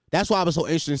 That's why I was so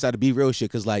interested inside the Be Real shit,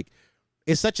 because, like,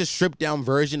 it's such a stripped down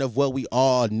version of what we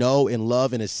all know and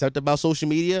love and accept about social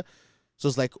media. So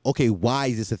it's like, okay, why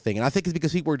is this a thing? And I think it's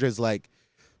because people are just like,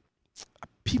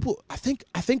 I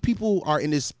think people are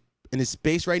in this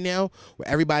space right now where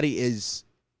everybody is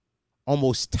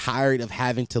almost tired of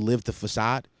having to live the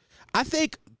facade. I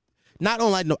think not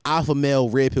on like no alpha male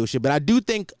red pill shit, but I do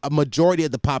think a majority of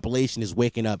the population is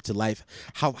waking up to life,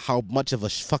 how much of a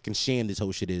fucking sham this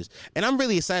whole shit is. And I'm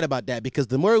really excited about that, because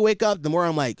the more we wake up, the more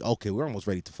I'm like, okay, we're almost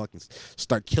ready to fucking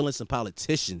start killing some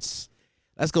politicians.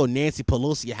 Let's go Nancy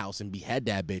Pelosi house and behead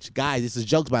that bitch. Guys, this is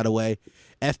jokes, by the way.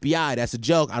 FBI, that's a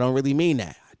joke. I don't really mean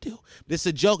that. I do. This is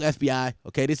a joke, FBI.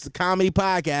 Okay, this is a comedy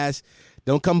podcast.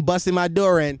 Don't come busting my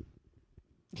door in.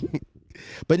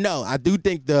 But no, I do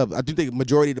think the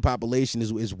majority of the population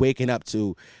is waking up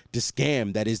to the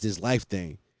scam that is this life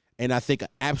thing. And I think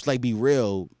apps like Be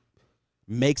Real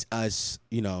makes us,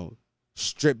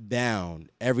 strip down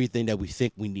everything that we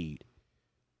think we need.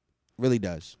 Really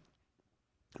does.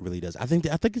 It really does. I think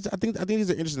these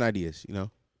are interesting ideas,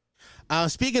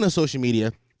 Speaking of social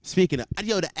media,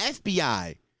 the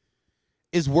FBI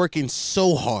is working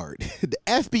so hard. The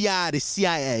FBI, the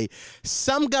CIA,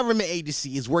 some government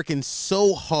agency is working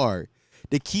so hard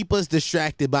to keep us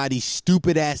distracted by these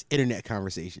stupid ass internet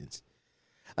conversations.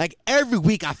 Like every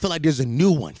week, I feel like there's a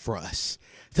new one for us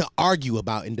to argue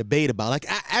about and debate about. Like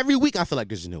every week, I feel like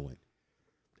there's a new one.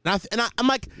 And I'm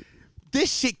like,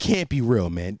 this shit can't be real,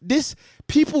 man.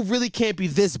 People really can't be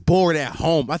this bored at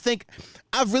home. I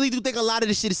really do think a lot of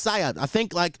this shit is psyop. I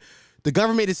think like the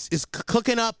government is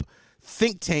cooking up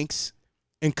think tanks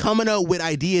and coming up with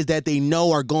ideas that they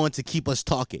know are going to keep us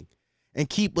talking and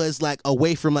keep us like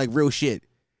away from like real shit.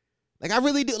 Like I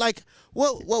really do. Like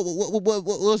what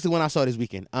was the one I saw this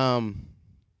weekend?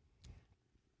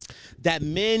 That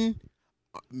men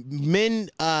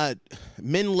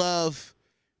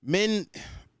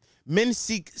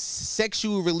seek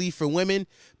sexual relief from women,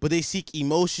 but they seek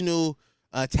emotional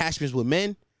attachments with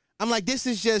men. I'm like, this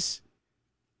is just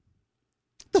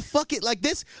the fuck it, like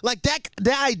this, like that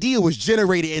idea was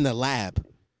generated in the lab.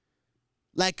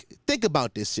 Like, think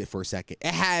about this shit for a second.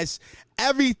 It has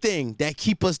everything that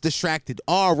keep us distracted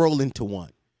all roll into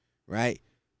one, right?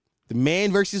 The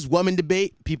man versus woman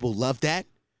debate, people love that.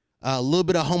 A little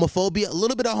bit of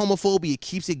homophobia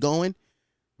keeps it going,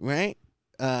 right?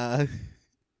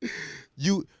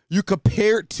 You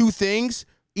compare two things,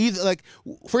 either like,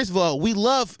 first of all,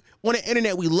 on the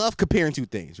internet, we love comparing two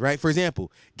things, right? For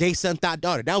example, gay son, thought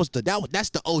daughter. That's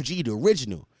the OG, the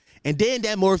original. And then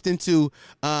that morphed into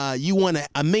you want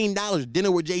 $1 million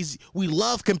dinner with Jay-Z. We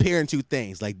love comparing two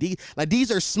things. Like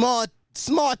these are small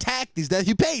tactics that if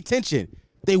you pay attention,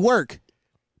 they work.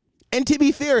 And to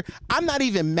be fair, I'm not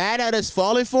even mad at us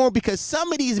falling for them, because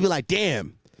some of these be like,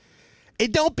 damn.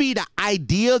 It don't be the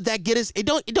idea that get us. It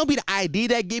don't be the idea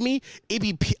that get me. It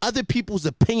be other people's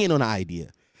opinion on the idea.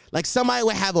 Like somebody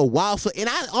would have a wild, and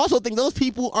I also think those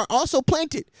people are also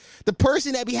planted. The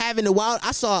person that be having the wild,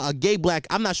 I saw a gay black.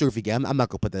 I'm not sure if he gay. I'm not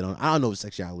gonna put that on. I don't know his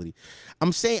sexuality.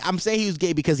 I'm saying he was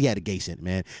gay because he had a gay sin,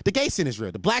 man. The gay sin is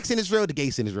real. The black sin is real. The gay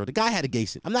sin is real. The guy had a gay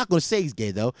sin. I'm not gonna say he's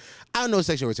gay though. I don't know his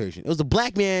sexual orientation. It was a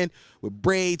black man with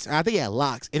braids. I think he had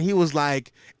locks, and he was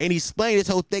like, and he explained this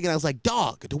whole thing, and I was like,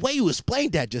 dog, the way you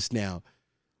explained that just now,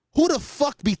 who the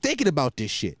fuck be thinking about this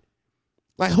shit?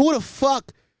 Like who the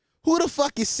fuck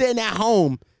is sitting at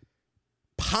home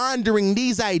pondering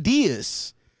these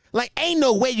ideas? Like, ain't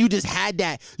no way you just had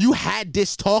that. You had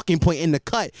this talking point in the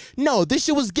cut. No, this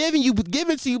shit was given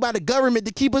to you by the government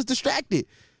to keep us distracted.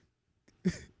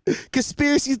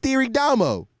 Conspiracy theory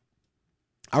Damo.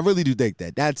 I really do think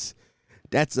that. That's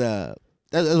one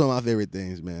of my favorite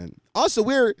things, man. Also,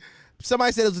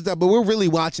 somebody said it was, but we're really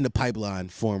watching the pipeline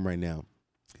form right now.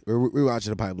 We're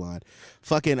watching the pipeline.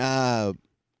 Fucking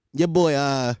your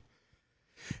boy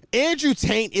Andrew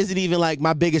Tate isn't even like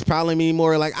my biggest problem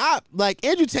anymore. Like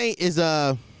Andrew Tate is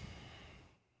Andrew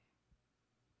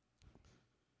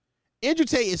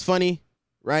Tate is funny,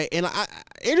 right? And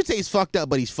Andrew Tate is fucked up,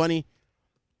 but he's funny.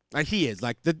 Like he is.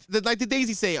 Like the things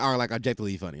he say are like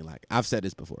objectively funny. Like I've said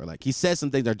this before. Like he says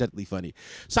some things that are objectively funny.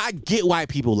 So I get why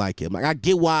people like him. Like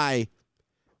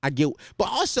but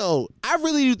also I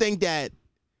really do think that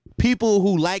people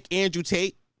who like Andrew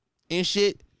Tate and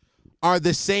shit are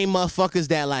the same motherfuckers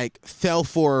that like fell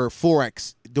for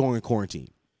Forex during quarantine.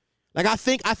 Like I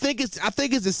think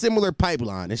it's a similar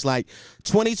pipeline. It's like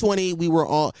 2020 it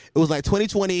was like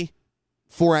 2020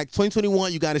 Forex,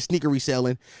 2021 you got a sneaker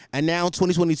reselling, and now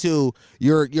 2022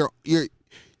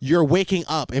 you're waking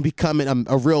up and becoming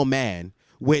a real man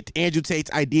with Andrew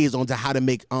Tate's ideas on how to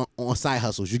make on side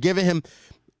hustles. You're giving him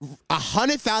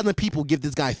 100,000 people give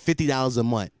this guy $50 a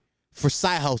month for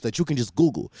side hustles that you can just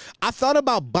Google. I thought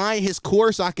about buying his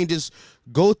course so I can just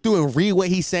go through and read what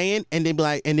he's saying and then be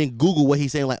like, and then Google what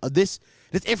he's saying. Like this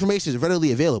information is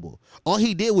readily available. All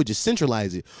he did was just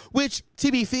centralize it, which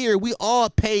to be fair, we all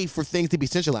pay for things to be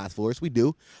centralized for us. We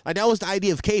do. Like that was the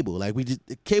idea of cable. Like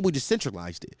cable just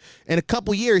centralized it. In a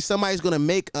couple years, somebody's going to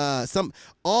make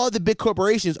all the big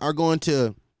corporations are going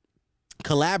to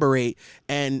collaborate,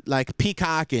 and like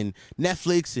Peacock and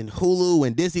Netflix and Hulu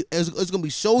and Disney it's going to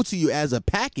be sold to you as a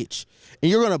package,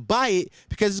 and you're going to buy it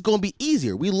because it's going to be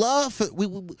easier. We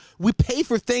pay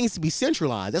for things to be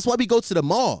centralized. That's why we go to the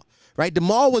mall, right? The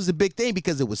mall was a big thing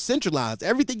because it was centralized.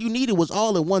 Everything you needed was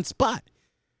all in one spot.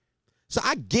 So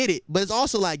I get it, but it's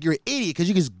also like you're an idiot because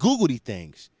you just Google these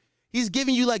things. He's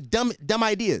giving you like dumb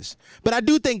ideas. But I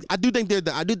do think they're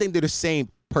the same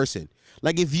person.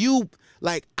 Like if you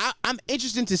like, I'm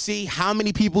interested to see how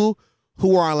many people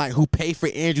who pay for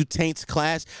Andrew Tate's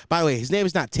class. By the way, his name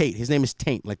is not Tate. His name is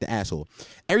Taint, like the asshole.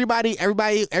 Everybody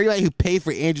who paid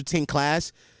for Andrew Tate's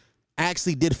class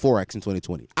actually did Forex in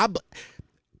 2020.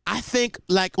 I think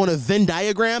like on a Venn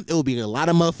diagram, it will be a lot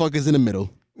of motherfuckers in the middle.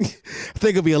 I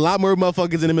think it'll be a lot more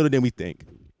motherfuckers in the middle than we think.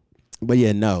 But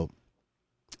yeah, no,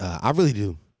 I really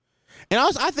do. And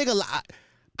also, I think a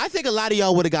lot of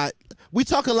y'all would have got. We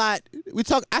talk a lot.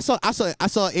 I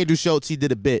saw Andrew Schultz. He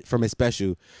did a bit from his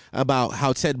special about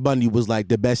how Ted Bundy was like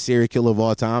the best serial killer of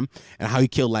all time, and how he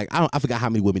killed like I forgot how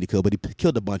many women he killed, but he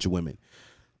killed a bunch of women.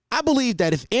 I believe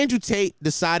that if Andrew Tate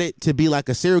decided to be like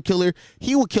a serial killer,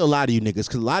 he would kill a lot of you niggas,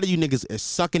 because a lot of you niggas are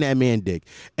sucking that man dick,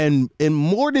 and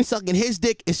more than sucking his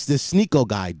dick, it's the Sneeko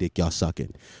guy dick y'all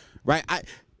sucking, right?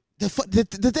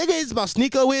 The thing is about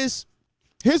Sneeko is,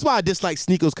 here's why I dislike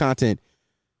Sneeko's content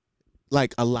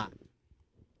like a lot.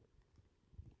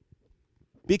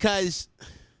 Because,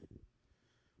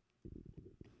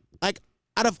 like,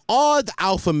 out of all the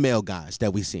alpha male guys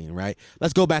that we've seen, right?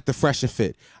 Let's go back to Fresh and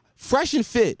Fit. Fresh and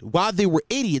Fit, while they were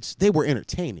idiots, they were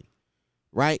entertaining,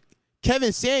 right?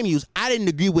 Kevin Samuels, I didn't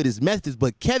agree with his methods,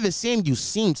 but Kevin Samuels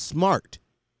seemed smart,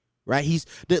 right? He's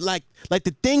like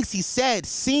the things he said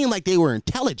seemed like they were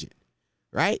intelligent,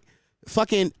 right?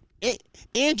 Fucking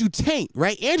Andrew Tate,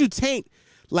 right? Andrew Tate,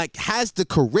 like, has the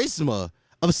charisma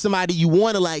of somebody you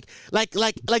want to like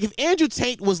if Andrew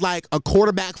Tate was like a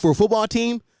quarterback for a football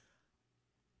team,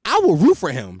 I will root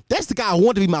for him. That's the guy I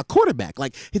want to be my quarterback.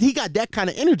 Like, he got that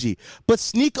kind of energy. But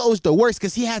Sneeko is the worst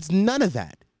because he has none of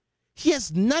that. He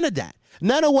has none of that.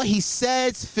 None of what he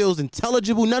says feels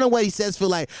intelligible. None of what he says feel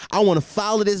like, I want to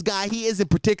follow this guy. He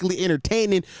isn't particularly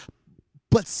entertaining.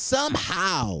 But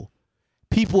somehow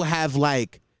people have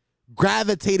like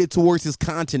gravitated towards his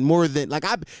content more than like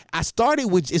it started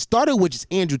with just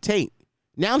Andrew Tate.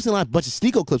 Now I'm seeing like a bunch of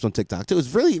Sneeko clips on TikTok too.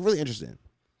 It's really, really interesting.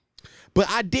 But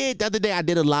the other day I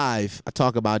did a live. I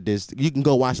talk about this. You can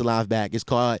go watch the live back. It's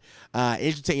called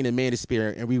Entertaining the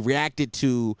Manosphere. And we reacted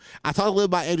to, I talked a little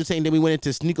about Entertaining, then we went into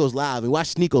Sneako's live. We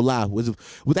watched Sneako live. It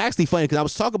was actually funny because I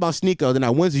was talking about Sneako, then I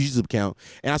went to his YouTube account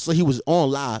and I saw he was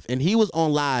on live. And he was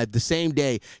on live the same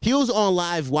day. He was on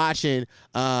live watching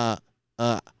Hassan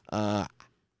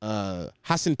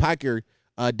Piker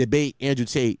debate Andrew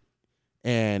Tate.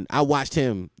 And I watched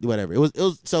him, whatever. It was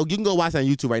so you can go watch it on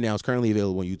YouTube right now. It's currently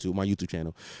available on YouTube, my YouTube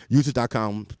channel.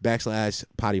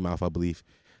 YouTube.com/pottymouth, I believe.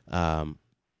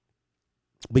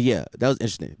 But yeah, that was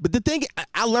interesting. But the thing,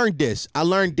 I learned this.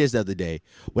 The other day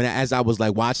as I was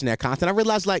like watching that content, I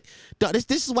realized like, dog,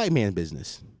 this is white man's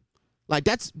business. Like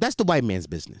that's the white man's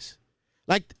business.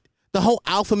 Like the whole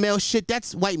alpha male shit,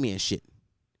 that's white man shit.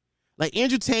 Like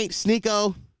Andrew Tate,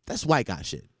 Sneako, that's white guy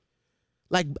shit.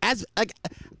 I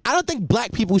don't think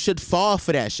black people should fall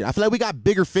for that shit. I feel like we got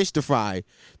bigger fish to fry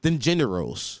than gender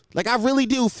roles. Like I really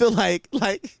do feel like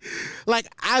I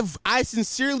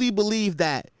sincerely believe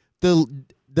that the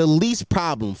least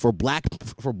problem for black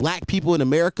people in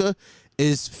America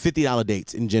is $50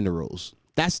 dates and gender roles.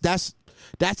 That's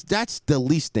the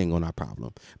least thing on our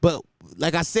problem. But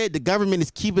like I said, the government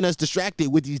is keeping us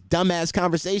distracted with these dumbass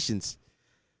conversations.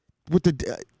 With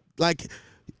the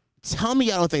tell me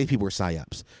y'all don't think people are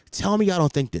psyops. Tell me y'all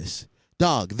don't think this.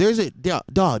 Dog, there's a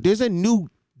new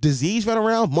disease running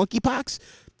around, monkeypox.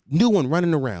 New one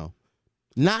running around.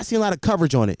 Not seeing a lot of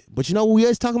coverage on it. But you know what we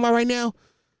is talking about right now?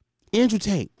 Andrew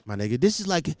Tate, my nigga. This is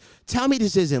like, tell me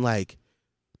this isn't like,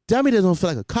 tell me this don't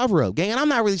feel like a cover-up, gang. And I'm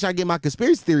not really trying to get my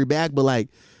conspiracy theory back, but like,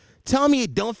 tell me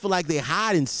it don't feel like they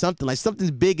hiding something. Like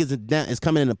something big is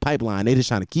coming in the pipeline. They just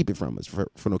trying to keep it from us for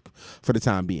the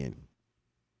time being.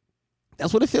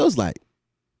 That's what it feels like.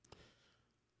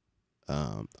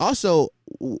 Also,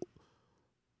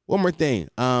 one more thing.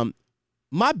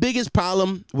 My biggest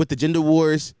problem with the gender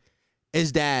wars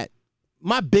is that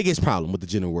and I'm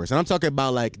talking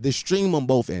about like the extreme on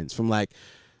both ends, from like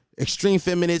extreme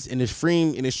feminists and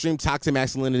extreme toxic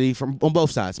masculinity on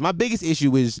both sides. My biggest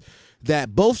issue is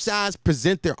that both sides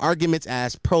present their arguments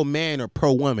as pro-man or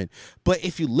pro-woman. But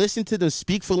if you listen to them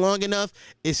speak for long enough,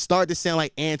 it starts to sound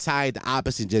like anti the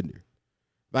opposite gender.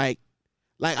 Like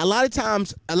a lot of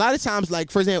times,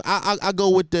 like for example, I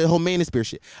go with the whole manosphere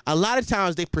shit. A lot of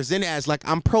times they present it as like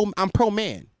I'm pro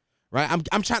man, right?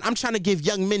 I'm trying to give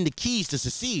young men the keys to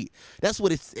succeed. That's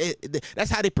what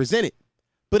that's how they present it.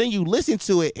 But then you listen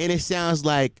to it and it sounds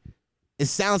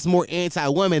more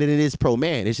anti-woman than it is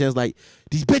pro-man. It sounds like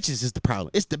these bitches is the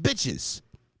problem. It's the bitches.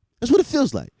 That's what it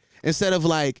feels like. Instead of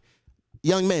like,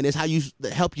 young men, this is how you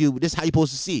help you. This is how you're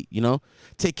supposed to see. You know,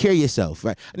 take care of yourself.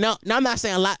 Right now, I'm not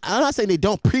saying a lot. I'm not saying they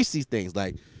don't preach these things.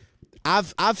 Like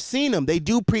I've seen them. They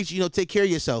do preach. You know, take care of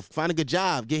yourself, find a good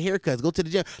job, get haircuts, go to the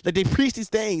gym. Like they preach these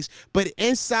things, but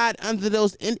inside, under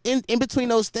those, in between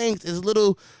those things, is a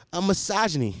little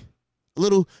misogyny, a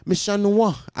little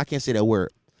misogyny. I can't say that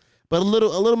word, but a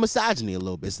little misogyny, a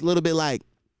little bit. It's a little bit like,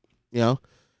 you know,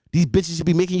 these bitches should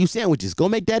be making you sandwiches. Go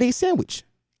make daddy a sandwich.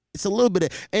 It's a little bit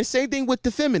of, and same thing with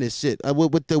the feminist shit,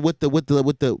 with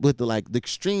the like the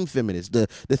extreme feminists, the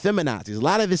feminazis. A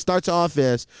lot of it starts off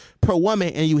as pro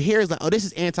woman, and you hear it's like, oh, this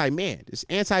is anti-man, this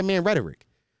anti-man rhetoric,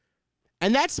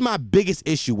 and that's my biggest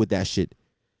issue with that shit.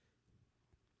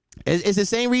 It's the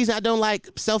same reason I don't like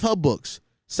self-help books.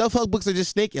 Self-help books are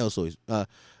just snake oil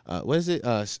what is it?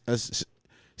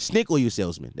 Snake oil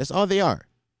salesman. That's all they are.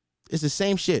 It's the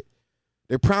same shit.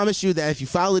 They promise you that if you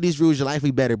follow these rules, your life will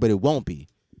be better, but it won't be.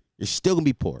 You're still going to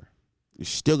be poor. You're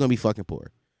still going to be fucking poor.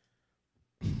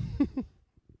 That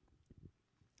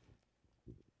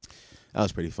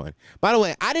was pretty fun. By the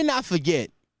way, I did not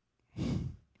forget.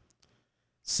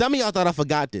 Some of y'all thought I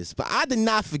forgot this, but I did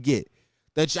not forget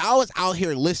that y'all was out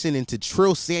here listening to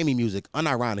Trill Sammy music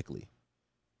unironically.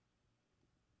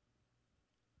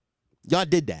 Y'all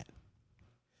did that.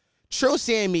 Trill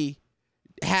Sammy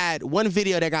had one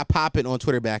video that got popping on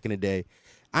Twitter back in the day.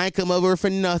 I ain't come over for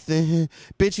nothing.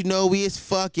 Bitch, you know we is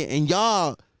fucking. And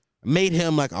y'all made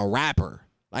him like a rapper.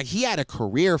 Like he had a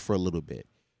career for a little bit.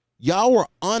 Y'all were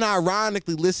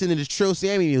unironically listening to Trill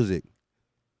Sammy music.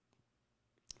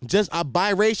 Just a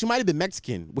biracial, might have been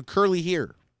Mexican with curly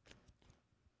hair.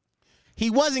 He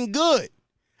wasn't good.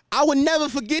 I would never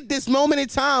forget this moment in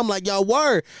time. Like, y'all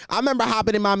were. I remember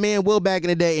hopping in my man Will back in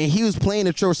the day, and he was playing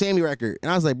the Trill Sammy record. And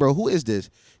I was like, bro, who is this?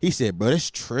 He said, bro, that's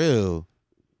Trill.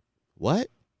 What?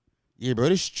 Yeah, bro,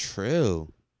 this Trill.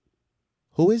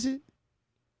 Who is it?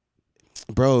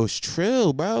 Bro, it's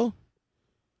Trill, bro.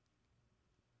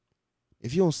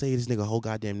 If you don't say this nigga whole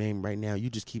goddamn name right now, you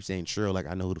just keep saying Trill like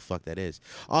I know who the fuck that is.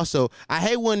 Also, I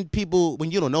hate when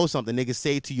you don't know something, niggas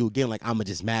say it to you again like I'ma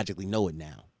just magically know it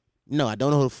now. No, I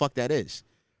don't know who the fuck that is.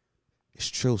 It's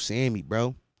Trill Sammy,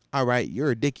 bro. All right,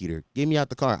 you're a dick eater. Get me out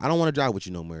the car. I don't want to drive with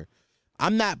you no more.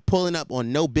 I'm not pulling up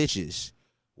on no bitches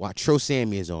while Trill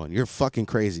Sammy is on. You're fucking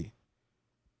crazy.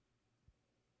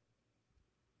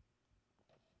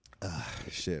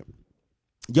 Shit.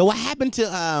 Yo, what happened to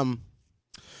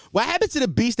the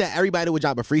beast that everybody would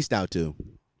drop a freestyle to?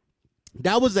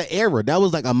 That was an era. That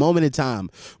was like a moment in time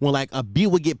when like a beat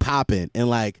would get popping and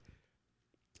like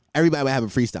everybody would have a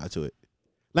freestyle to it.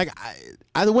 Like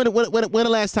when the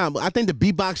last time? I think the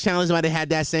beatbox challenge might have had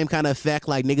that same kind of effect.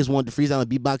 Like niggas wanted to freestyle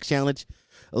the beatbox challenge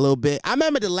a little bit. I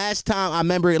remember the last time I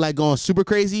remember it like going super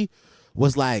crazy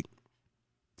was like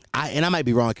I might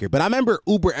be wrong here, but I remember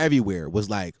Uber Everywhere was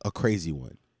like a crazy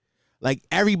one. Like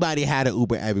everybody had an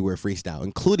Uber Everywhere freestyle,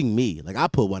 including me. Like I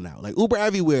put one out. Like Uber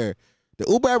Everywhere, the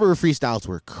Uber Everywhere freestyles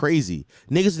were crazy.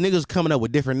 Niggas coming up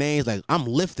with different names. Like I'm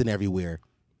lifting everywhere.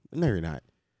 No, you're not.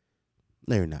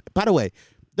 No, you're not. By the way,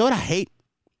 know what I hate?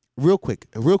 A real quick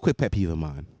pet peeve of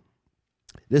mine.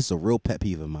 This is a real pet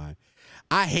peeve of mine.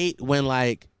 I hate when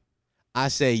like I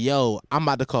say, yo, I'm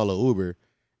about to call an Uber,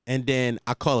 and then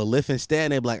I call a Lyft instead,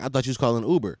 and they be like, I thought you was calling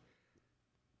Uber.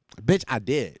 Bitch, I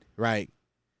did, right?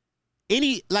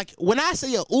 When I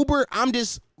say a Uber, I'm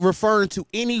just referring to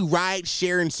any ride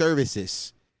sharing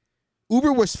services.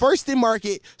 Uber was first in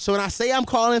market, so when I say I'm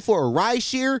calling for a ride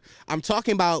share, I'm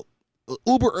talking about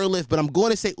Uber or Lyft, but I'm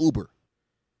going to say Uber.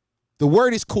 The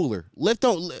word is cooler.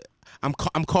 I'm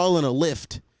calling a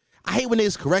Lyft. I hate when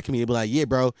niggas correct me. They be like, yeah,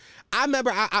 bro. I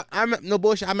remember, I'm no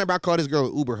bullshit. I remember I called this girl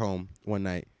an Uber home one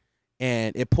night,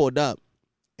 and it pulled up,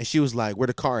 and she was like, where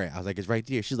the car at? I was like, it's right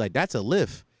there. She's like, that's a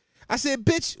Lyft. I said,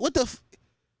 bitch, what the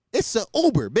it's a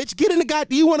Uber, bitch. Get in the guy.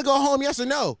 Do you want to go home, yes or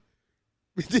no?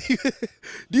 Do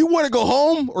you want to go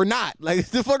home or not? Like,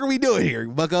 the fuck are we doing here,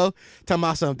 bucko? Talking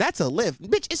about something. That's a Lyft.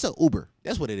 Bitch, it's a Uber.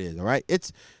 That's what it is, all right?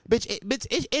 It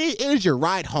is your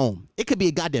ride home. It could be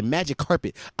a goddamn magic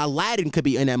carpet. Aladdin could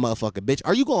be in that motherfucker, bitch.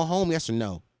 Are you going home, yes or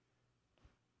no?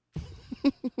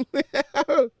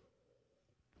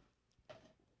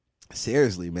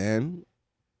 Seriously, man.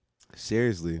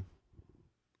 Seriously.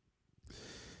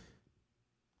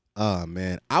 Oh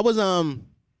man, I was oh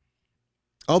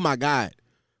my god,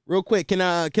 real quick, can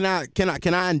I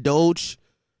indulge?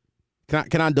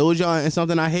 Can I indulge y'all in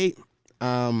something I hate?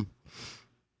 I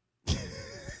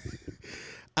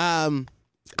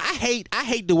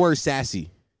hate the word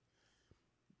sassy.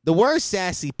 The word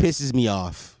sassy pisses me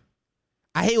off.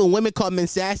 I hate when women call men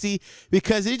sassy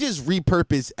because it just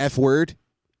repurposed F word.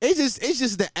 It's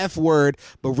just the F word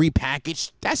but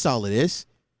repackaged. That's all it is.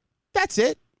 That's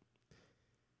it.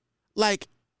 Like,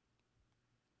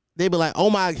 they be like, oh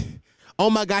my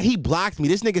God, he blocked me.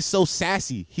 This nigga's so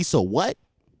sassy. He's so what?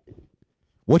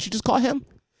 What you just call him?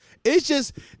 It's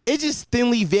just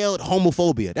thinly veiled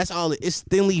homophobia. That's all it's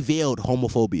thinly veiled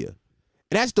homophobia. And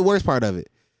that's the worst part of it,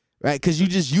 right? Because you're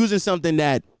just using something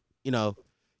that, you're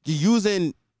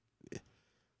using.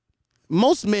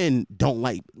 Most men don't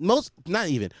like, most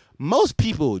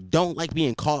people don't like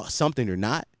being called something they're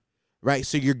not, right?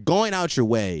 So you're going out your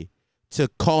way to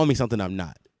call me something I'm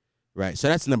not, right? So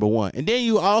that's number one. And then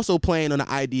you also playing on the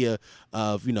idea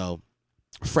of,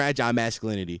 fragile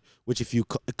masculinity, which if you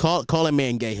call a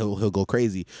man gay, he'll go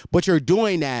crazy. But you're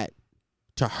doing that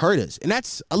to hurt us. And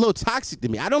that's a little toxic to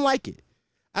me. I don't like it.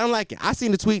 I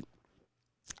seen a tweet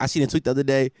the other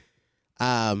day.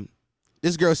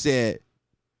 This girl said,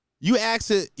 you ask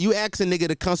a nigga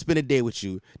to come spend a day with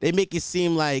you. They make it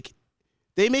seem like,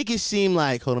 hold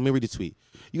on, let me read the tweet.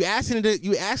 You ask a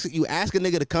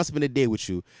nigga to come spend a day with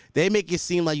you. They make it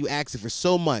seem like you asking for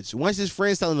so much. Once his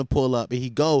friends tell him to pull up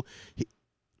and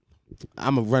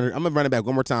I'm gonna run it back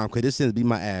one more time because this is be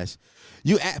my ass.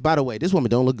 By the way, this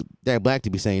woman don't look that black to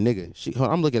be saying nigga.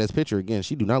 I'm looking at this picture again.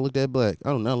 She do not look that black.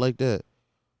 I do not like that.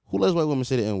 Who lets white women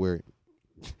say the N-word?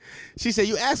 She said,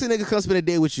 you ask a nigga to come spend a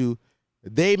day with you.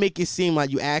 They make it seem like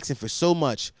you asking for so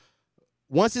much.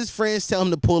 Once his friends tell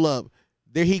him to pull up,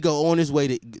 there he go on his way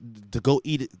to go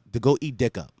eat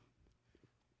dick up.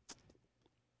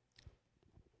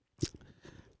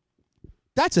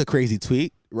 That's a crazy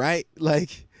tweet, right?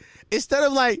 Like, instead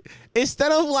of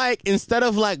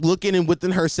looking and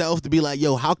within herself to be like,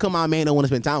 yo, how come my man don't want to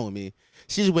spend time with me?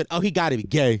 She just went, oh, he gotta be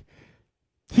gay.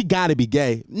 He gotta be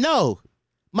gay. No,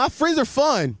 my friends are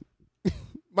fun.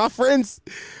 My friends,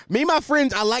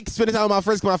 I like spending time with my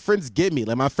friends because my friends get me.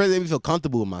 Like, my friends make me feel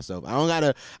comfortable with myself. I don't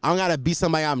gotta be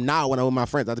somebody I'm not when I'm with my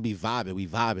friends. I have to be vibing. We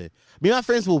vibing. Me and my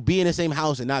friends will be in the same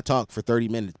house and not talk for 30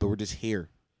 minutes, but we're just here.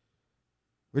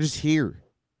 We're just here.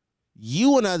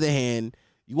 You, on the other hand,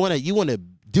 you wanna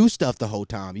do stuff the whole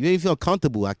time. You ain't feel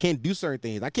comfortable. I can't do certain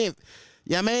things. I can't.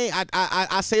 Yeah, man.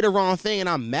 I say the wrong thing and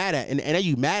I'm mad at, and then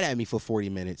you mad at me for 40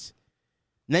 minutes.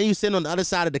 Now you sitting on the other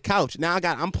side of the couch. Now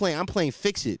I'm playing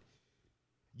Fix It.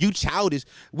 You childish.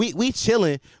 We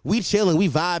chilling, we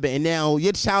vibing, and now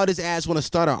your childish ass want to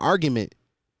start an argument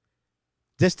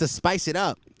just to spice it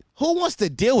up. Who wants to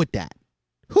deal with that?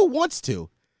 Who wants to?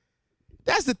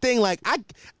 That's the thing. Like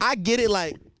I get it.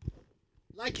 Like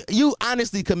you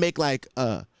honestly could make like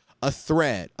a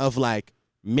thread of like,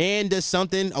 man does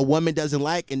something a woman doesn't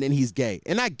like, and then he's gay.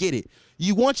 And I get it.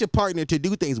 You want your partner to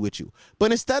do things with you,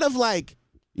 but instead of like,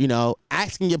 you know,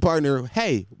 asking your partner,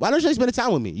 hey, why don't you spend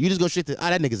time with me? You just go straight to,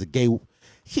 that nigga's a gay.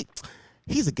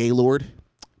 He's a gay lord.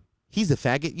 He's a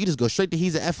faggot. You just go straight to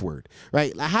he's an F word,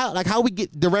 right? Like how we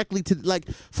get directly to, like,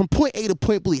 from point A to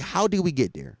point B, how do we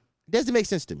get there? It doesn't make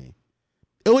sense to me.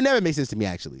 It would never make sense to me,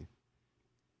 actually.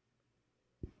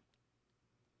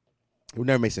 It would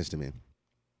never make sense to me.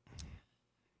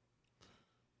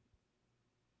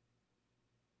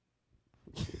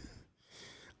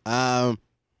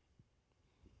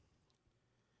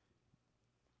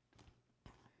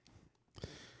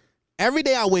 Every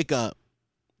day I wake up.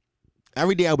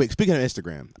 Speaking of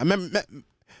Instagram, I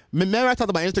remember I talked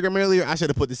about Instagram earlier. I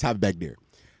should have put this topic back there.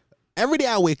 Every day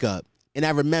I wake up and I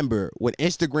remember when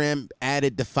Instagram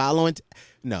added the following.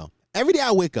 Every day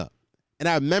I wake up and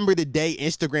I remember the day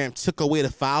Instagram took away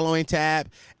the following tab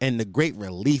and the great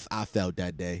relief I felt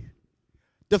that day.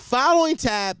 The following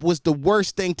tab was the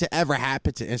worst thing to ever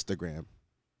happen to Instagram.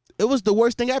 It was the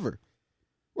worst thing ever.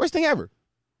 Worst thing ever.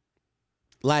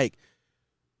 Like,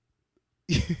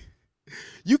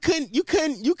 you couldn't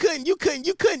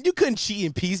cheat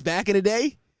in peace back in the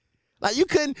day. Like you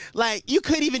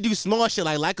couldn't even do small shit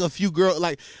like a few girls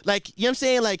like you know what I'm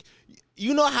saying? Like,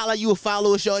 you know how like you would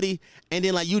follow a shorty and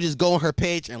then like you just go on her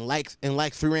page and like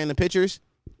 3 random pictures?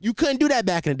 You couldn't do that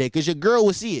back in the day because your girl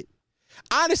would see it.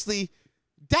 Honestly,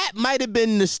 that might have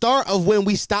been the start of when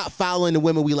we stopped following the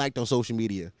women we liked on social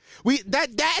media.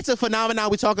 That's a phenomenon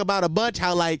we talk about a bunch.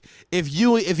 How like if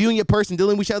you and your person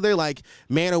dealing with each other, like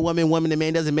man or woman to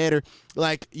man, doesn't matter.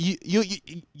 Like you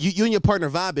and your partner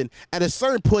vibing. At a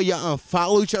certain point, y'all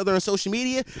unfollow each other on social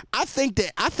media. I think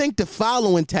the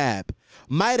following tab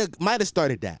might have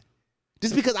started that.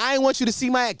 Just because I didn't want you to see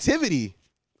my activity.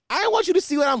 I didn't want you to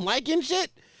see what I'm liking shit.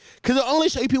 Cause it only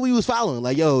show you people you was following.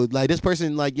 Like, yo, like this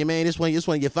person, like your man, this one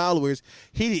of your followers.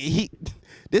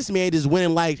 This man is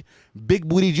winning like Big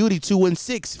Booty Judy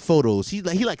 216 photos. He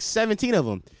like 17 of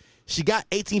them. She got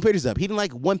 18 pictures up. He didn't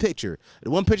like one picture.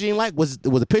 The one picture he didn't like was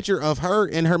a picture of her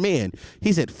and her man.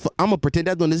 He said, I'm gonna pretend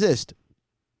that don't exist.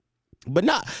 But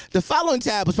not the following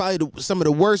tab was probably some of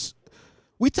the worst.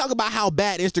 We talk about how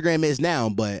bad Instagram is now,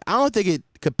 but I don't think it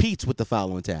competes with the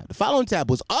following tab. The following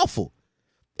tab was awful.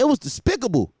 It was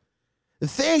despicable. The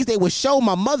things they would show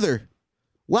my mother.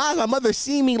 Why my mother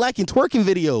see me liking twerking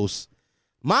videos?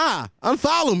 Ma,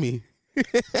 unfollow me.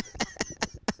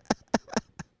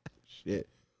 Shit.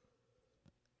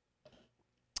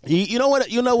 You know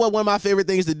what? You know what? One of my favorite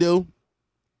things to do.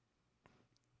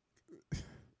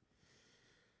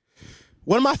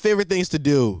 One of my favorite things to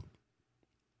do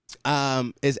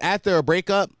is after a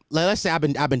breakup. Like, let's say I've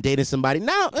been dating somebody.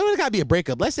 Now it don't gotta be a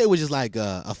breakup. Let's say it was just like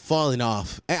a falling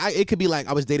off. It could be like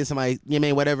I was dating somebody, you know what I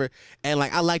mean, whatever, and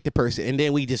like I like the person, and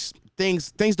then we just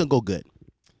things don't go good.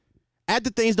 After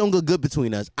things don't go good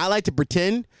between us, I like to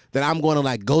pretend that I'm going to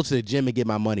like go to the gym and get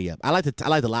my money up. I like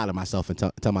to lie to myself and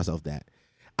tell myself that.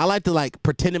 I like to like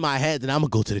pretend in my head that I'm gonna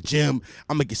go to the gym,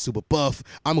 I'm gonna get super buff,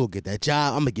 I'm gonna get that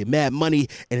job, I'm gonna get mad money,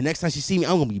 and the next time she see me,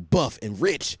 I'm gonna be buff and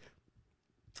rich.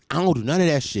 I don't do none of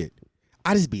that shit.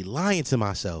 I just be lying to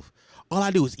myself. All I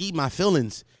do is eat my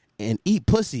feelings and eat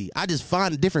pussy. I just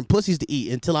find different pussies to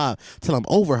eat until I'm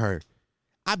over her.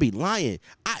 I be lying.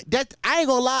 I ain't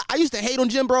gonna lie. I used to hate on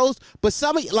gym bros, but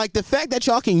some of like the fact that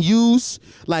y'all can use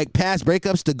like past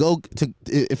breakups to go to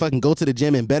if I can go to the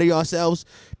gym and better yourselves,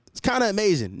 it's kind of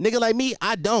amazing. Nigga like me,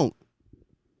 I don't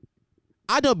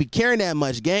be caring that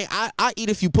much, gang. I eat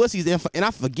a few pussies and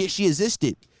I forget she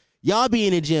existed. Y'all be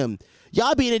in the gym.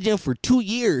 Y'all be in the gym for 2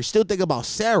 years, still think about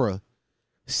Sarah.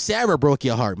 Sarah broke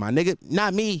your heart, my nigga.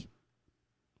 Not me.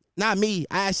 Not me.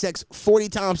 I had sex 40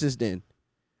 times since then.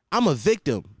 I'm a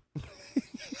victim.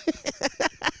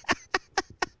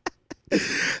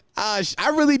 I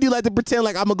really do like to pretend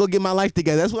like I'm gonna go get my life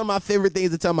together. That's one of my favorite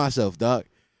things to tell myself, dog.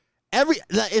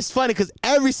 It's funny because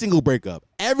every single breakup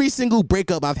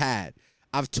I've had,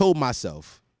 I've told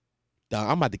myself, dog,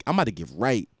 I'm about to get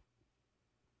right.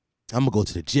 I'm gonna go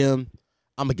to the gym.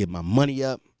 I'm gonna get my money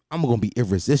up. I'm gonna be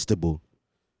irresistible.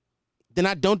 then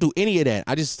I don't do any of that.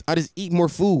 I just eat more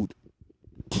food.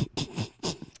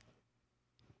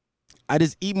 I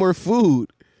just eat more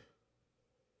food.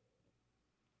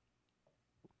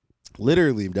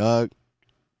 Literally, dog.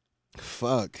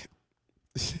 Fuck.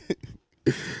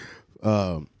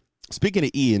 Speaking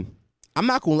of eating, I'm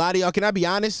not gonna lie to y'all. Can I be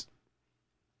honest?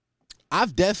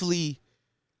 I've definitely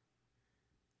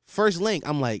first link.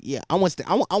 I'm like, yeah, I want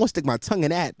to stick my tongue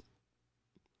in that.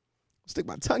 Stick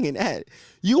my tongue in that.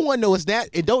 You want to know what's that?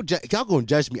 And don't y'all gonna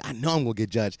judge me. I know I'm gonna get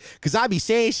judged because I be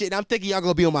saying shit and I'm thinking y'all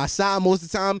gonna be on my side most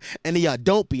of the time, and then y'all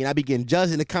don't be, and I be getting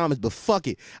judged in the comments. But fuck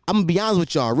it, I'm gonna be honest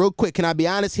with y'all real quick. Can I be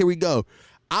honest? Here we go.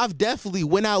 I've definitely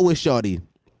went out with shorty.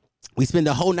 We spent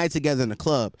the whole night together in the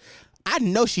club. I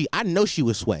know she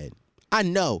was sweating. I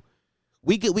know.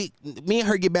 Me and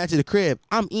her get back to the crib.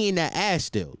 I'm eating that ass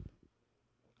still.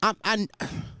 I'm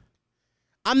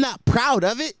not proud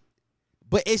of it.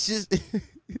 But it's just,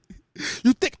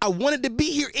 you think I wanted to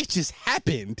be here? It just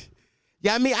happened.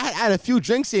 Yeah, I mean, I had a few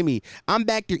drinks in me. I'm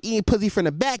back there eating pussy from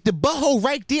the back. The butthole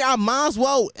right there, I might as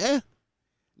well,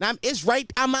 Now, it's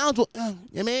right, I might as well, you know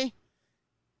what I mean?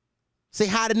 Say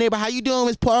hi to neighbor, how you doing,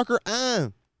 Miss Parker?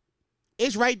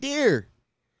 It's right there.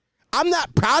 I'm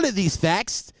not proud of these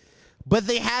facts, but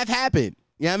they have happened.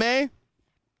 You know what I mean?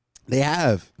 They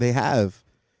have.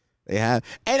 And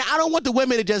I don't want the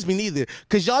women to judge me neither,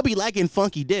 because y'all be liking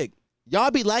funky dick.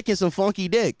 Y'all be liking some funky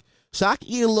dick. So I can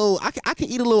eat a little, I can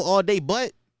eat a little all day,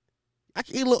 but I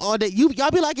can eat a little all day.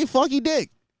 Y'all be liking funky dick.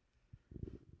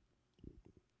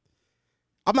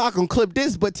 I'm not gonna clip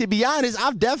this, but to be honest,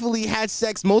 I've definitely had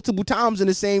sex multiple times in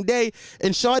the same day,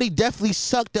 and shorty definitely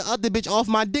sucked the other bitch off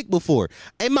my dick before.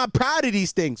 Am I proud of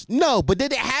these things? No, but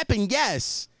did it happen?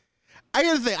 Yes. I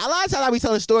gotta think. A lot of times I be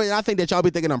telling stories, and I think that y'all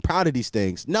be thinking I'm proud of these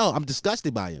things. No, I'm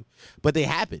disgusted by them, but they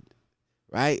happened,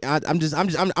 right? I'm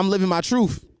living my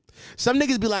truth. Some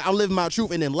niggas be like, I'm living my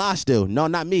truth, and then lie still. No,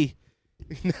 not me.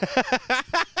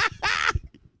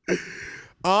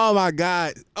 Oh my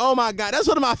god, that's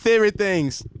one of my favorite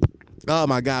things. Oh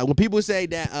my god, when people say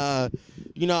that, I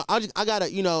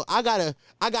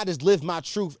gotta live my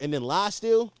truth and then lie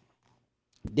still.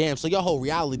 Damn, so your whole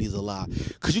reality is a lie.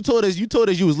 Cause you told us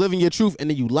you was living your truth and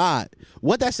then you lied.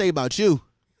 What that say about you?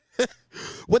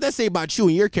 What that say about you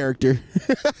and your character?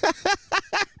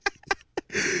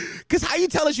 Cause how you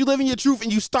tell us you living your truth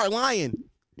and you start lying?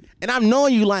 And I'm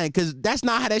knowing you lying, cause that's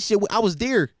not how that shit. I was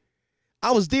there.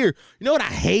 You know what I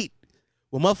hate?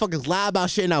 When motherfuckers lie about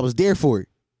shit and I was there for it.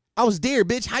 I was there,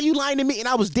 bitch. How you lying to me and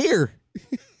I was there?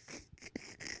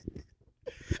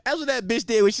 That's what that bitch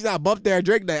did when she got bumped there at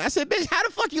Drake night. I said, bitch, how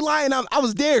the fuck you lying? I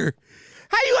was there.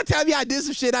 How you gonna tell me I did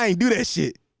some shit? I ain't do that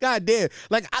shit. God damn.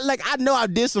 I know I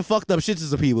did some fucked up shit to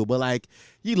some people, but like,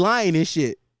 you lying and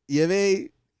shit. You know what I mean?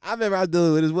 I remember I was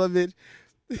dealing with this one bitch.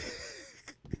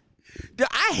 Dude,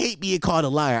 I hate being called a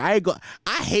liar. I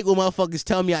hate when motherfuckers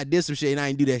tell me I did some shit and I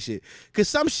ain't do that shit. Cause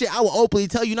some shit I will openly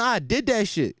tell you, I did that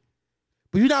shit.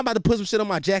 But you're not about to put some shit on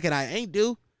my jacket I ain't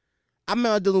do. I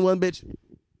remember dealing with one bitch.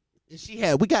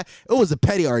 And it was a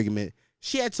petty argument.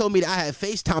 She had told me that I had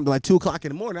FaceTimed at like 2 o'clock in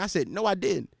the morning. I said, no, I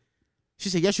didn't. She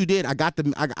said, yes, you did. I got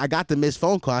the missed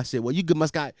phone call. I said, well, you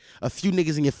must got a few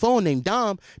niggas in your phone named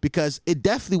Dom, because it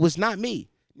definitely was not me.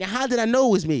 Now, how did I know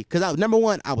it was me? Because number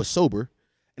one, I was sober.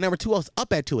 And number two, I was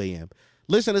up at 2 a.m.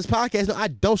 Listen to this podcast. No, I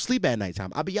don't sleep at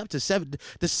nighttime. I'll be up to 7.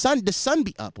 The sun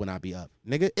be up when I be up,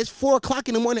 nigga. It's 4 o'clock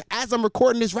in the morning as I'm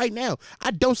recording this right now.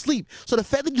 I don't sleep. So the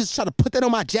fact that you just try to put that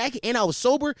on my jacket and I was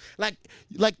sober, like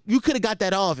you could have got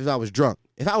that off if I was drunk.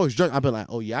 If I was drunk, I'd be like,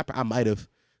 oh yeah, I might have.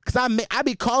 Cause I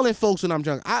be calling folks when I'm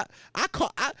drunk.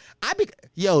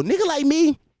 Yo, nigga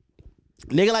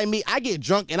like me, I get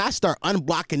drunk and I start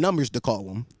unblocking numbers to call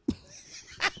them.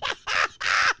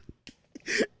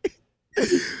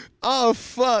 Oh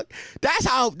fuck! That's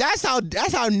how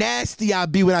nasty I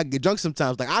be when I get drunk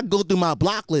sometimes. Like, I go through my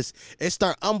block list and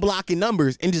start unblocking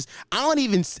numbers, and just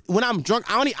when I'm drunk,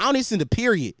 I don't even send a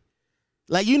period.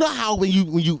 Like, you know how when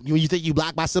you think you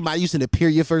blocked by somebody, you send a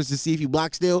period first to see if you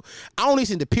block still. I don't even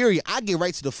send a period. I get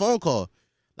right to the phone call.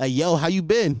 Like, yo, how you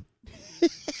been?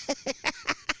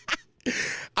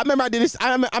 I remember I did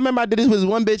this with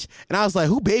one bitch, and I was like,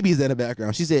 who baby is that in the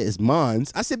background? She said, it's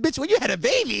Mons. I said, bitch, when you had a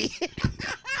baby.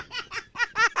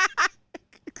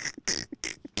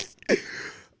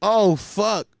 Oh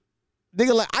fuck,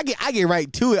 nigga, like I get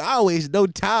right to it. I always no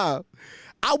time.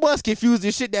 I was confused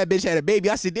as shit that bitch had a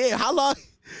baby. I said, damn, how long?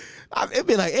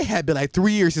 It had been like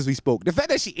 3 years since we spoke. The fact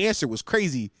that she answered was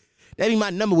crazy. That mean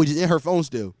my number was just in her phone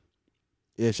still.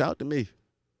 Yeah, shout out to me.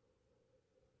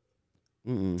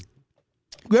 You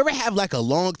ever have like a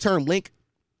long-term link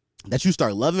that you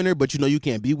start loving her, but you know you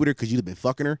can't be with her because you've been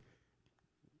fucking her?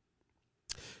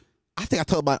 I think I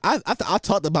talked about I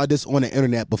talked about this on the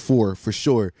internet before for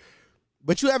sure.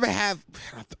 But you ever have?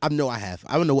 I know I have.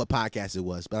 I don't know what podcast it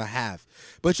was, but I have.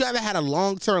 But you ever had a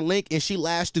long-term link and she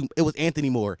lasts through? It was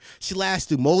Anthony Moore. She lasts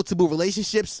through multiple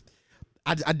relationships.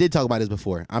 I did talk about this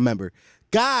before. I remember.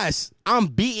 Guys, I'm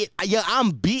beating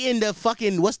the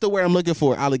fucking, what's the word I'm looking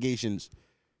for? Allegations.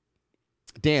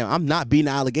 Damn, I'm not beating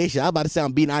the allegation. I'm about to say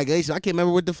I'm beating the allegation. I can't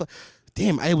remember what the fuck.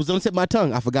 Damn, it was on the tip of my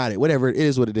tongue. I forgot it. Whatever. It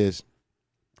is what it is.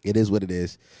 It is what it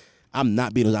is. I'm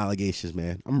not beating those allegations,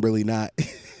 man. I'm really not.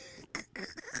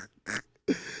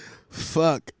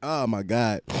 Fuck. Oh, my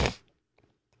God.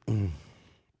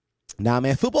 Nah,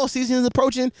 man. Football season is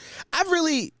approaching. I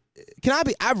really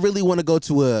want to go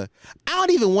to I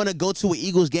don't even want to go to an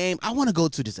Eagles game. I want to go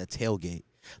to just a tailgate.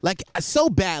 Like, so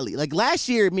badly. Like, last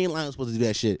year, me and Lionel were supposed to do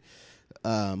that shit.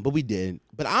 But we didn't.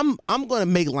 But I'm going to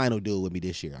make Lionel do it with me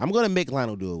this year. I'm going to make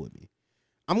Lionel do it with me.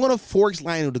 I'm going to force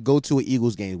Lionel to go to an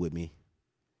Eagles game with me.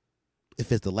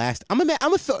 If it's the last. I'm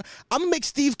gonna make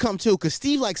Steve come, too, because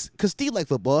Steve likes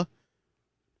football.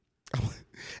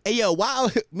 Hey, yo,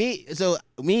 me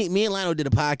and Lionel did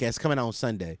a podcast coming out on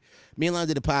Sunday. Me and Lionel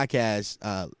did a podcast,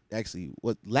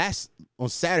 on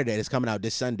Saturday that's coming out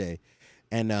this Sunday.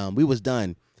 And we was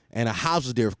done. And Haas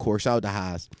was there, of course. Shout out to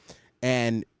Haas.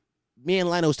 And me and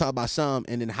Lionel was talking about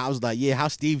something, and then Haas was like, yeah,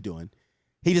 how's Steve doing?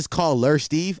 He just called Lur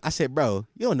Steve. I said, bro,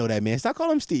 you don't know that man. Stop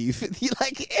calling him Steve. He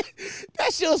like,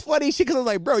 that shit was funny shit, because I was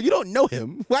like, bro, you don't know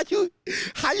him.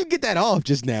 How you get that off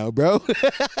just now, bro?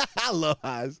 I love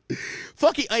Haas.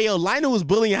 Fuck it. Hey, yo, Lionel was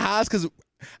bullying Haas because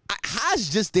Haas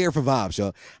just there for vibes,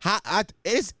 yo.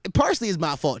 It's partially is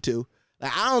my fault too.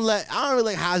 Like, I don't really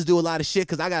let Haas do a lot of shit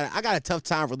because I got a tough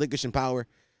time relinquishing power.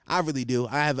 I really do.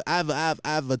 I have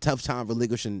a tough time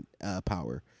relinquishing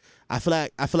power. I feel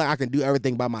like I can do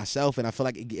everything by myself, and I feel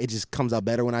like it just comes out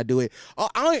better when I do it. Oh,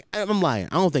 I'm lying.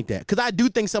 I don't think that, because I do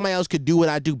think somebody else could do what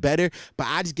I do better, but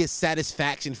I just get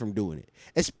satisfaction from doing it,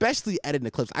 especially editing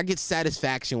the clips. I get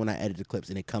satisfaction when I edit the clips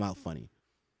and they come out funny.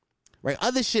 Right?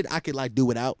 Other shit I could like do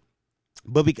without,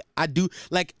 but I do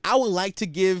like. I would like to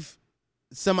give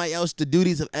somebody else the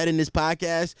duties of editing this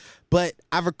podcast, but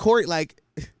I record like,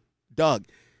 dog.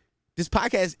 This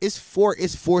podcast is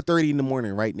 4:30 in the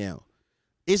morning right now.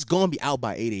 It's gonna be out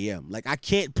by 8 a.m. Like, I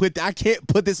can't put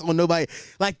this on nobody.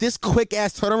 Like, this quick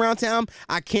ass turnaround time,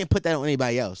 I can't put that on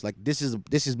anybody else. Like, this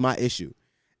is my issue.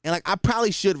 And like, I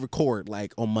probably should record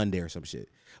like on Monday or some shit.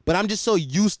 But I'm just so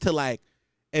used to like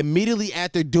immediately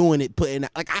after doing it,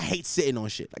 like, I hate sitting on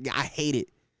shit. Like, I hate it.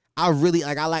 I really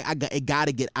it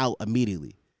gotta get out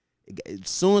immediately. As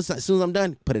soon as I'm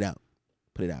done, put it out.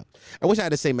 Put it out. I wish I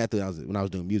had the same method when I was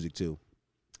doing music too,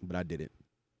 but I didn't.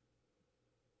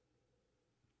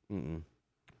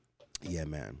 Yeah,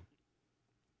 man.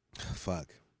 Fuck.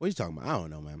 What are you talking about? I don't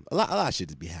know, man. A lot of shit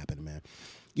just be happening, man.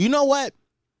 You know what?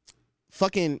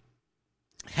 Fucking.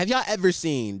 Have y'all ever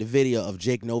seen the video of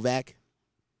Jake Novak?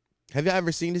 Have y'all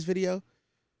ever seen this video?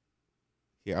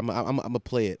 Here, I'm gonna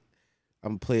play it. I'm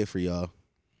gonna play it for y'all.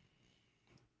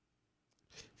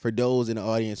 For those in the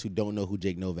audience who don't know who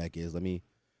Jake Novak is, let me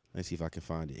see if I can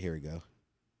find it. Here we go.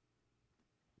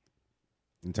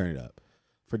 And turn it up.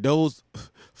 For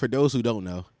those who don't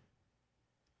know.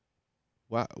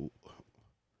 Wow.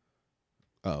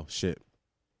 Oh shit.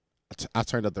 I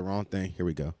turned up the wrong thing. Here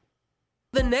we go.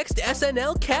 The next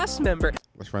SNL cast member.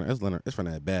 Let's run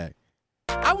that back.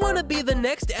 I want to be the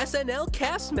next SNL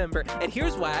cast member, and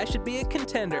here's why I should be a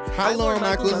contender. Hi, Lauren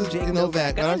Michaels, I'm Jake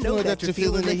Novak. I know that you're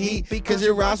feeling the heat because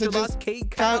your roster just Kate,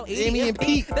 Kyle, Amy, and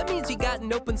Pete. That means you got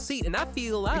an open seat, and I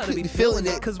feel I ought to be feeling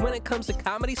it. Because when it comes to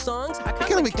comedy songs, I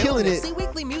kind of be killing it. See,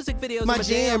 weekly music videos my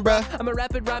jam, bruh. I'm a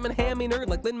rapid rhyming hammy nerd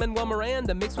like Lin-Manuel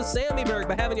Miranda mixed with Sammy Berg.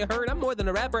 But haven't you heard? I'm more than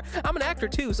a rapper. I'm an actor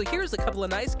too. So here's a couple of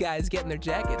nice guys getting their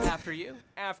jackets. After you,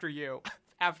 after you,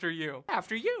 after you,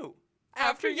 after you,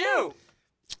 after you.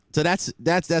 So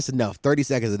that's enough. 30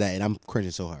 seconds of that, and I'm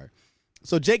cringing so hard.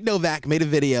 So Jake Novak made a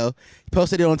video. He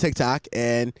posted it on TikTok,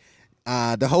 and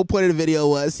the whole point of the video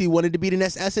was he wanted to be the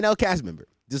next SNL cast member.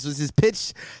 This was his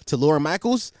pitch to Lauren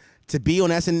Michaels to be on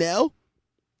SNL.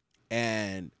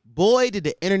 And boy, did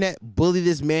the internet bully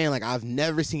this man like I've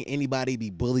never seen anybody be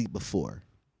bullied before.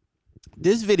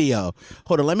 This video,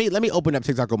 hold on, let me open up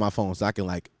TikTok on my phone so I can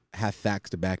like have facts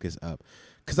to back this up.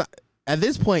 Because at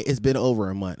this point, it's been over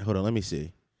a month. Hold on, let me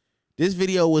see. This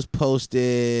video was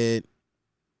posted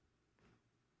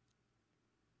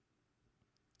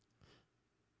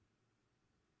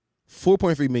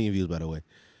 4.3 million views, by the way.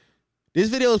 This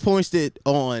video was posted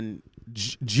on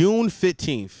June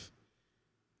 15th.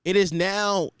 It is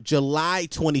now July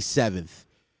 27th.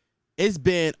 It's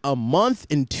been a month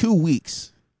and 2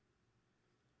 weeks.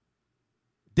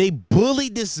 They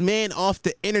bullied this man off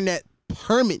the internet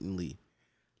permanently.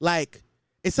 Like,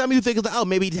 and some of you think it's like, oh,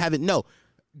 maybe he haven't. No.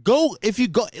 If you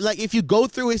go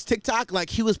through his TikTok, like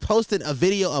he was posting a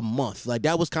video a month. Like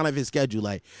that was kind of his schedule.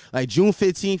 Like June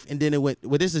 15th, and then it went,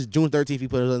 well, this is June 13th, he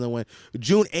put another one.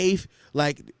 June 8th,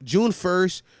 like June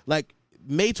 1st, like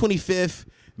May 25th,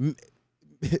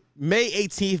 May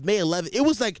 18th, May 11th. It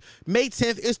was like May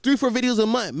 10th. It's 3-4 videos a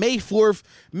month. May 4th,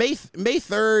 May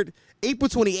 3rd, April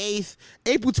 28th,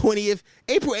 April 20th,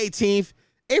 April 18th,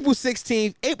 April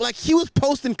 16th. Like he was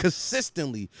posting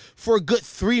consistently for a good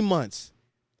 3 months.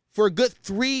 For a good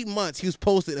 3 months, he was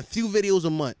posting a few videos a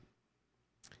month.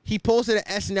 He posted an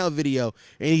SNL video,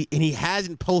 and he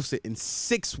hasn't posted in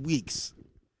 6 weeks.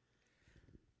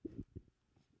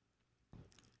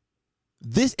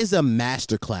 This is a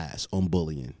masterclass on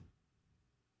bullying.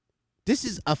 This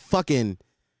is a fucking,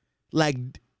 like,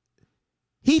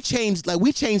 we changed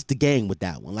the game with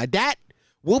that one. Like that,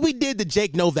 what we did to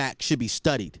Jake Novak should be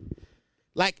studied.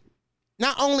 Like,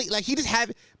 not only, like, he just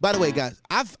have, by the way, guys,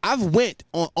 I've went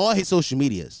on all his social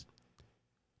medias,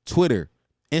 Twitter,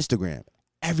 Instagram,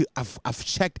 I've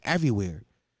checked everywhere.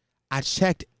 I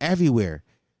checked everywhere.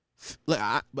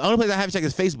 Like, the only place I haven't checked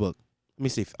is Facebook. Let me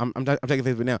see. I'm checking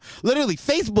Facebook now. Literally,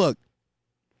 Facebook.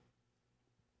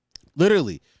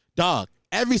 Literally, dog,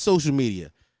 every social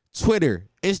media, Twitter,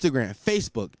 Instagram,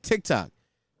 Facebook, TikTok,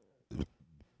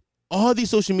 all these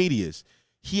social medias,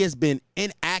 he has been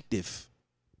inactive,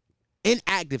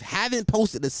 haven't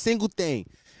posted a single thing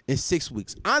in 6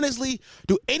 weeks. Honestly,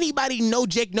 do anybody know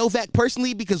Jake Novak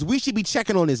personally? Because we should be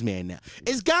checking on this man now.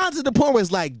 It's gone to the point where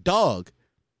it's like, dog,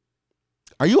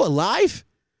 are you alive?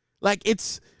 Like,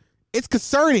 it's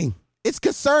concerning. It's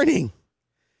concerning.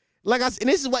 Like and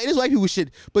this is why people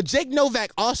should. But Jake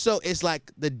Novak also is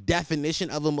like the definition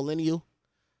of a millennial.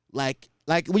 Like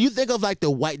when you think of like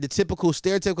the typical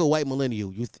stereotypical white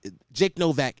millennial, Jake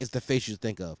Novak is the face you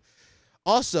think of.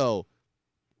 Also,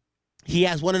 he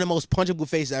has one of the most punchable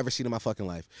faces I've ever seen in my fucking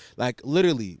life. Like,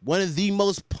 literally, one of the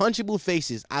most punchable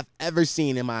faces I've ever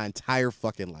seen in my entire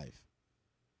fucking life.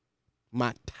 My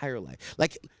entire life.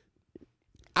 Like,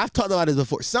 I've talked about this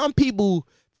before. Some people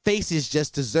faces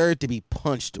just deserve to be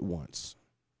punched once.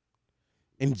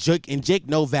 And Jake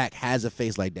Novak has a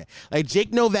face like that. Like,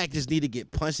 Jake Novak just need to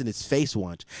get punched in his face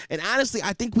once. And honestly,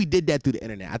 I think we did that through the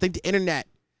internet. I think the internet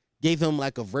gave him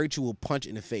like a virtual punch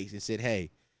in the face and said,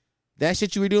 hey, that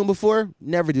shit you were doing before,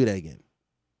 never do that again.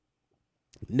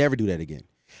 Never do that again.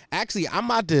 Actually, I'm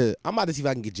about to see if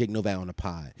I can get Jake Novak on the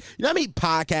pod. You know how many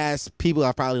podcasts people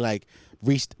have probably like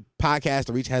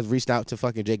have reached out to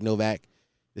fucking Jake Novak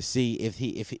to see if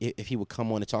he would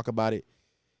come on and talk about it.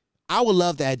 I would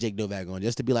love to have Jake Novak on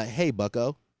just to be like, hey,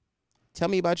 Bucko, tell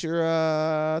me about your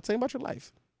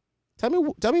life. Tell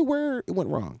me where it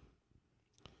went wrong.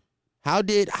 How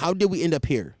did we end up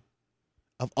here?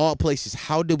 Of all places,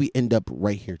 how did we end up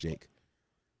right here, Jake?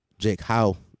 Jake,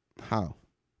 how?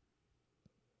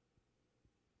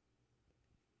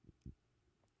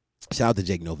 Shout out to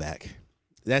Jake Novak.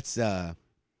 That's I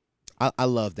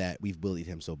love that we've bullied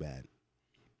him so bad.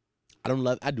 I do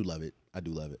love it.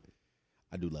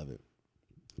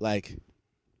 Like,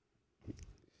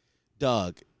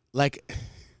 dog, like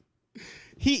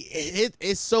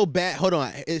it's so bad. Hold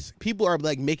on. People are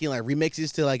like making like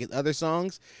remixes to like his other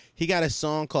songs. He got a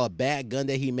song called Bad Gun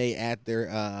that he made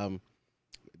after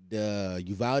the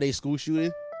Uvalde school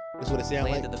shooting. That's what it sounds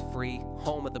like. Land of the free,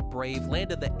 home of the brave,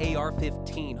 land of the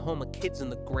AR-15, home of kids in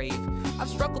the grave. I've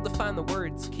struggled to find the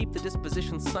words, keep the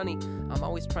disposition sunny. I'm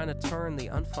always trying to turn the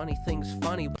unfunny things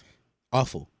funny.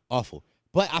 Awful.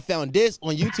 But I found this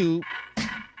on YouTube.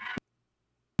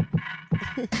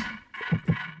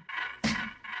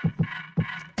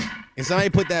 And somebody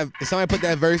put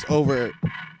that verse over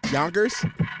Yonkers.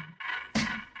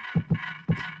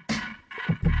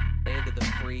 Land of the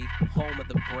free, home of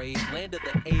the brave, land of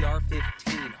the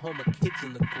AR-15, home of kids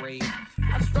in the grave.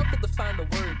 I've struggled to find the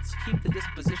words, keep the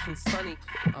disposition sunny.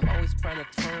 I'm always trying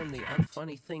to turn the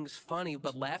unfunny things funny,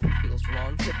 but laughing feels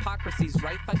wrong. Hypocrisy's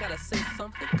rife, I gotta say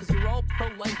something, cause you're all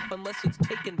pro-life unless it's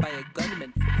taken by a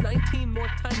gunman. 19 more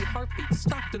tiny heartbeats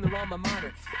stocked in their alma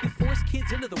mater. We force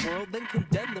kids into the world, then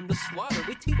condemn them to slaughter.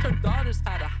 We teach our daughters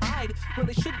how to hide when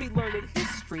they should be learning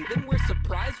history. Then we're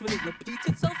surprised when it repeats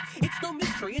itself. It's no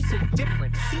mystery, it's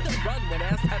indifferent. See them run when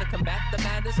asked how to combat the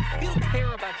madness. They don't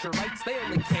care about your rights, they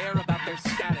only care about their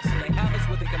status. And they have us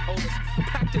where they can hold us,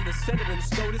 packed in the Senate and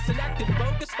SCOTUS, enacted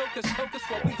bogus, hocus pocus,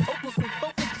 while we hopelessly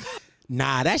focus.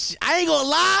 Nah, I ain't gonna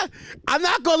lie. I'm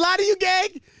not gonna lie to you,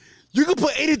 gang. You could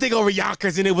put anything over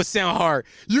Yonkers and it would sound hard.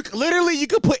 You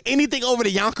could put anything over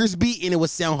the Yonkers beat and it would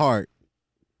sound hard.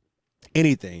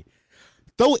 Anything.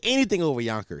 Throw anything over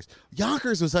Yonkers.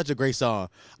 Yonkers was such a great song.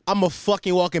 I'm a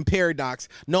fucking walking paradox.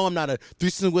 No, I'm not a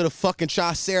threesome with a fucking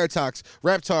triceratops.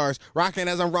 Reptars, rocking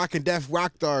as I'm rocking death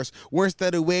rock stars. Wearing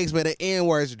studded wigs with the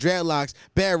N-words, dreadlocks,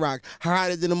 bedrock,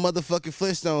 harder than the motherfucking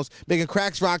Flintstones. Making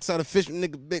cracks rocks out of fish,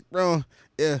 nigga, big bro.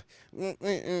 Yeah.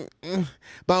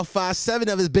 About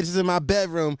 5'7" of his bitches in my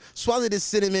bedroom. Swallow this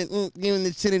cinnamon, giving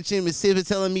the chin and chin, but Siva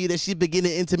telling me that she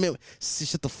beginning intimate.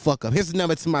 Shut the fuck up. Here's the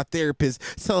number to my therapist.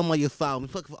 Tell him why you follow me.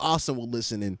 Fuck awesome with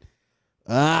listening.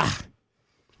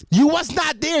 You was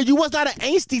not there. You was not an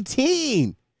angsty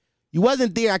teen. You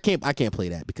wasn't there. I can't play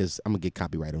that because I'm gonna get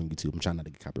copyrighted on YouTube. I'm trying not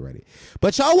to get copyrighted.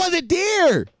 But y'all wasn't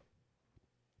there.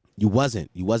 You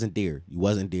wasn't there. You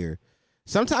wasn't there.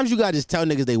 Sometimes you gotta just tell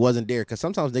niggas they wasn't there, because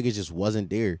sometimes niggas just wasn't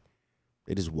there.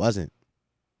 They just wasn't.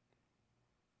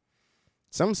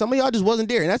 Some of y'all just wasn't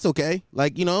there, and that's okay.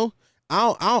 Like, you know,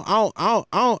 I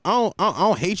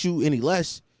don't hate you any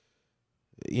less.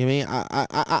 You know what I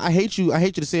mean? I hate you. I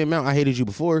hate you the same amount I hated you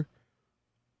before.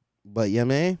 But yeah,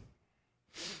 man.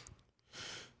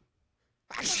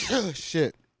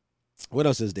 Shit. What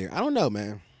else is there? I don't know,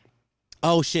 man.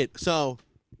 Oh shit. So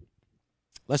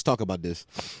let's talk about this.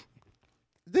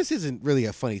 This isn't really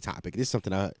a funny topic. This is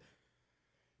something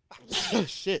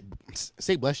shit.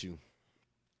 Say bless you.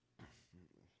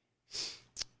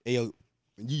 Hey yo,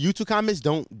 YouTube comments,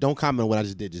 don't comment on what I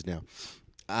just did just now.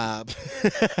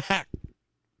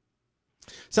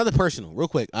 Something personal, real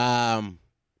quick. In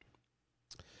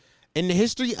the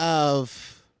history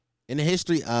of,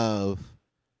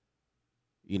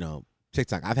 you know,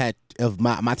 TikTok, I've had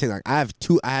my TikTok. I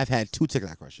have had two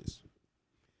TikTok crushes.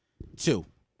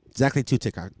 Exactly two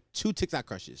TikTok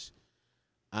crushes.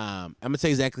 I'm gonna tell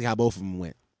you exactly how both of them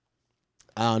went.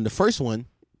 The first one,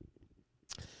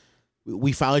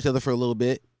 we followed each other for a little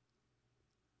bit,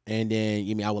 and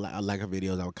then I like her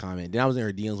videos, I would comment. Then I was in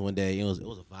her DMs one day. It was a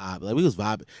vibe. Like, we was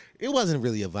vibing. It wasn't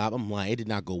really a vibe. I'm lying. It did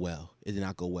not go well.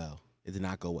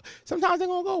 Sometimes they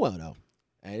gonna go well though.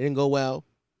 And it didn't go well,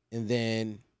 and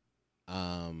then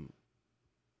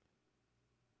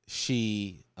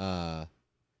she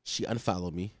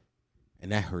unfollowed me.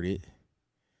 And that hurt it.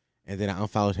 And then I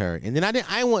unfollowed her. And then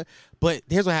but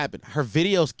here's what happened. Her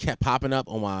videos kept popping up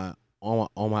on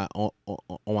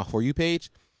my For You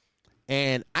page.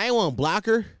 And I didn't want to block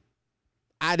her.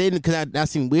 I didn't, because that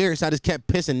seemed weird. So I just kept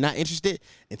pissing, not interested.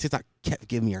 And TikTok kept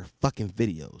giving me her fucking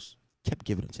videos. Kept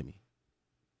giving them to me.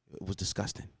 It was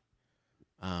disgusting.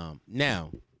 Now,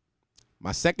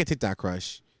 my second TikTok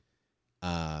crush,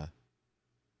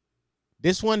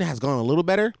 this one has gone a little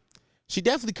better. She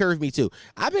definitely curved me too.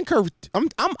 I've been curved. I'm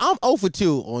 0 for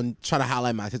 2 on trying to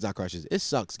highlight my TikTok crushes. It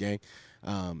sucks, gang.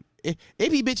 It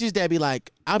be bitches that be like,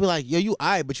 I'll be like, yo, you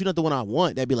alright, but you're not the one I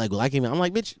want. That be like, well, I can't. I'm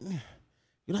like, bitch,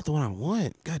 you're not the one I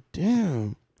want. God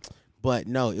damn. But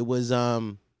no, it was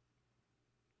what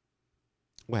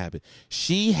happened?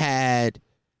 She had,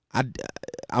 I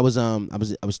was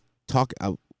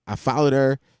talking. I followed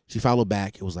her. She followed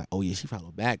back. It was like, oh yeah, she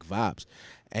followed back. Vibes.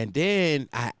 And then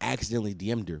I accidentally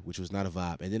DM'd her, which was not a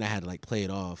vibe. And then I had to like play it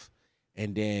off.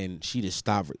 And then she just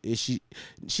stopped. She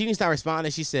didn't start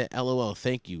responding. She said, LOL,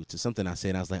 thank you, to something I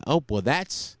said. And I was like, oh, well,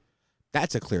 that's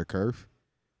a clear curve.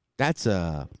 That's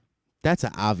an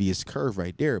obvious curve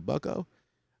right there, bucko.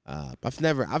 I've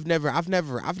never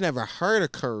heard a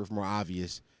curve more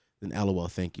obvious than LOL,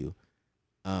 thank you.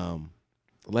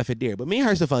 Left it there. But me and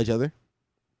her still follow each other.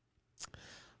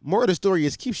 More of the story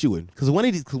is keep shooting, because one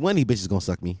of these bitches gonna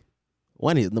suck me.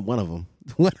 One of them.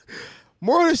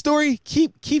 More of the story,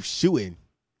 keep shooting.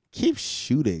 Keep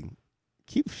shooting.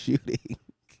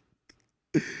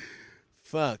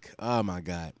 Fuck. Oh my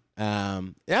God.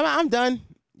 I'm done.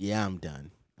 Yeah, I'm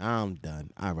done.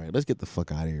 All right, let's get the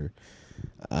fuck out of here.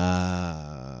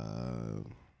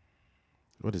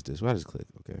 What is this? Why does it click?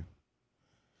 Okay.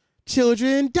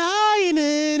 Children dying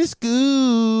in the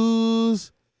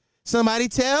schools. Somebody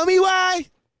tell me why.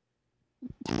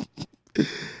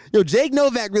 Yo, Jake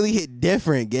Novak really hit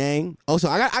different, gang. Also,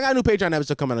 I got a new Patreon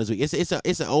episode coming out this week.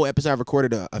 It's an old episode I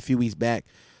recorded a few weeks back,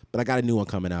 but I got a new one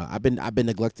coming out. I've been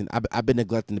neglecting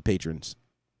the patrons.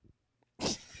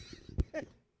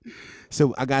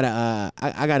 So I got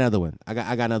another one. I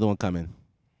got another one coming.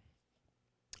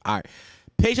 All right.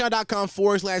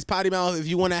 Patreon.com/pottymouth if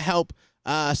you want to help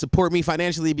support me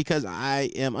financially, because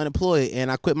I am unemployed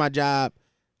and I quit my job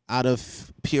out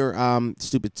of pure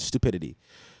stupidity.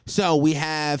 So we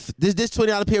have this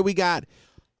 $20 pair. We got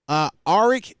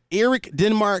Eric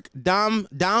Denmark, Dom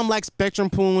like Spectrum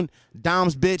Poon,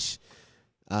 Dom's bitch.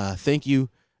 Thank you.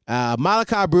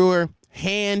 Malachi Brewer,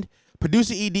 Hand,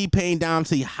 producer ED paying Dom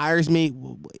till he hires me.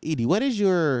 ED, what is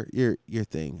your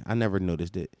thing? I never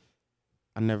noticed it.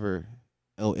 I never.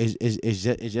 Oh, it's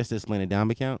just this laying it down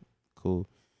account. Cool.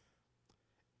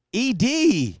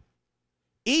 ED.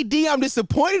 I'm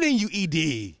disappointed in you,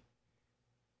 ED.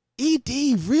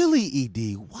 ED, really,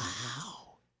 ED. Wow.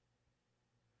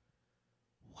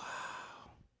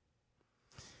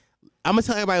 I'm gonna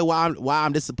tell everybody why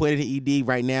I'm disappointed in ED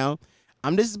right now.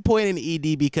 I'm disappointed in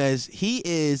ED because he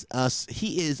is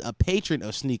a patron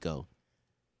of Sneeko.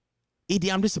 ED,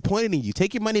 I'm disappointed in you.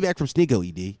 Take your money back from Sneeko,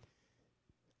 ED.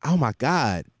 Oh my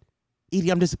God. ED,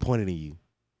 I'm disappointed in you.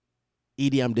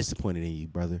 ED, I'm disappointed in you,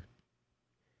 brother.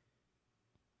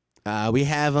 We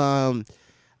have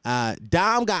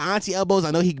Dom got auntie elbows. I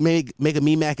know he make a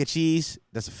mean mac and cheese.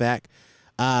 That's a fact.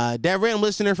 That random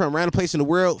listener from random place in the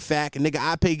world. Fact. Nigga,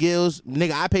 I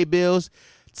pay bills.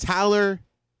 Tyler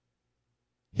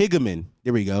Higaman.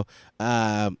 There we go.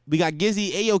 We got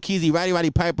Gizzy, Ayo Keezy,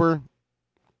 Roddy Piper,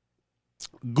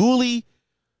 Ghoulie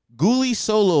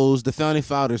Solos, the founding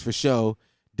fathers for show.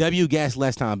 W Gas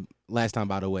last time,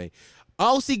 by the way.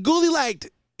 Oh, see, Ghoulie liked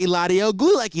Eladio.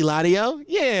 Ghoulie like Eladio.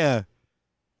 Yeah,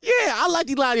 I liked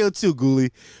Eladio too, Ghoulie.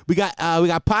 We got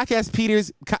Podcast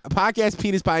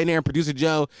Peters pioneer and producer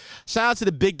Joe. Shout out to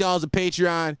the big dogs of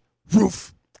Patreon.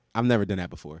 Roof. I've never done that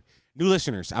before. New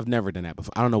listeners, I've never done that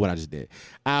before. I don't know what I just did.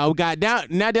 We got down to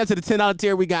the $10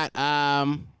 tier. We got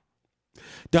the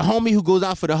homie who goes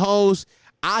out for the hoes.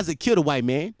 Isaac killed a white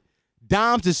man.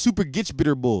 Dom's the super gitch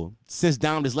bitter bull. Since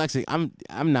Dom dyslexic,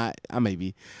 I'm not. I may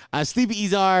be. Sleepy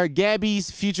Izar, Gabby's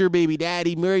future baby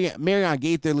daddy, Marion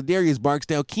Gaither, Ladarius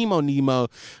Barksdale, Chemo Nemo.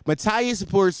 Matthias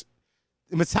supports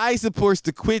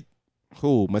the quit.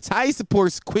 Who? Matthias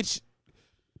supports quit.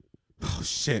 Oh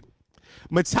shit.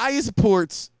 Matthias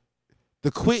supports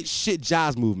the quit shit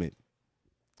jobs movement.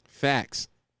 Facts.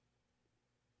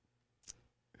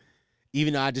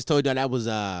 Even though I just told you that was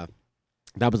a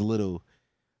little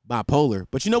bipolar,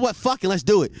 but you know what? Fuck it, let's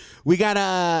do it. We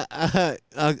got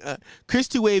Chris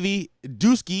Two Wavy,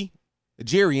 Dusky,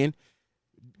 Jerian,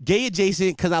 gay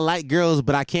adjacent because I like girls,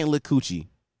 but I can't lick coochie.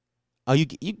 Oh, you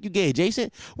gay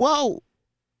adjacent? Well,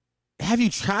 have you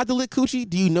tried to lick coochie?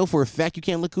 Do you know for a fact you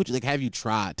can't lick coochie? Like, have you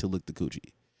tried to lick the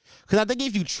coochie? Because I think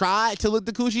if you tried to lick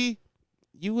the coochie,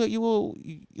 you'll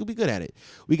be good at it.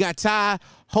 We got Ty,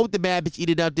 Hope the Bad Bitch Eat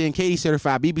It Up, then Katie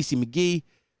Certified, BBC McGee.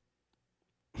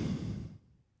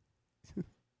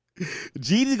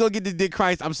 G's gonna get the dick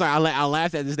Christ. I'm sorry, I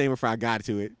laughed at this name before I got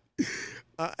to it.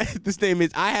 This name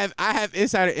is I have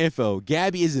insider info.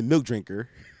 Gabby is a milk drinker.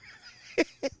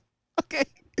 Okay.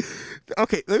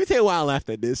 Let me tell you why I laughed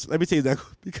at this. Let me tell you that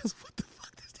because what the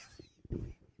fuck is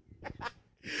that?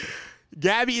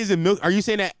 Gabby is a milk. Are you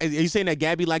saying that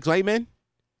Gabby likes white men?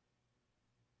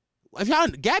 If y'all,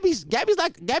 Gabby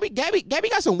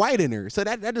got some white in her, so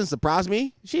that doesn't surprise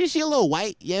me. She a little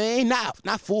white, yeah,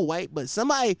 not full white, but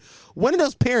one of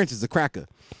those parents is a cracker.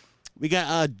 We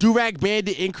got Durag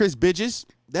Bandit and Chris Bridges.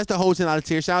 That's the whole $10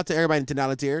 tier. Shout out to everybody in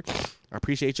 $10 tier. I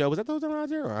appreciate y'all. Was that the whole $10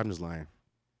 tier, or I'm just lying?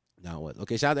 No, it was.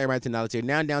 Okay, shout out to everybody in $10 tier.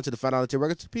 Now down to the $5 tier.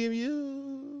 Welcome to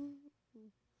PMU.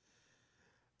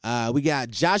 We got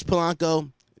Josh Polanco.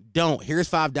 Here's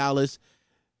 $5.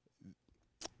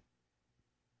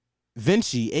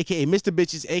 Vinci, a.k.a. Mr.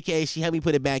 Bitches, a.k.a. she helped me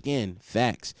put it back in.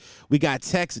 Facts. We got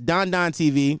Tex, Don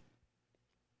TV.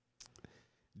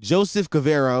 Joseph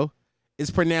Cavero. It's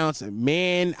pronounced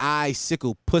man, eye,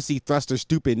 sickle, pussy, thruster,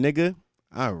 stupid nigga.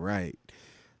 All right.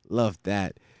 Love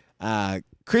that.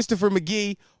 Christopher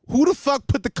McGee. Who the fuck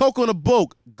put the coke on a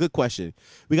boat? Good question.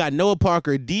 We got Noah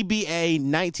Parker, DBA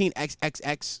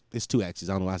 19XXX. It's 2 X's.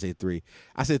 I don't know why I said 3.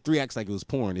 I said 3X like it was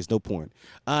porn. There's no porn.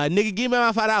 Nigga, give me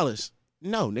my $5.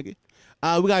 No, nigga.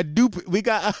 We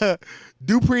got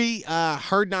Dupree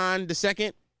Herndon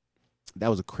II. That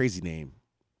was a crazy name.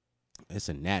 It's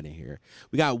a gnat in here.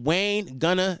 We got Wayne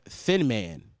Gunna Thin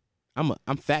Man.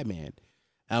 I'm Fat Man.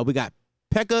 We got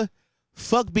Pekka.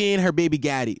 Fuck being her baby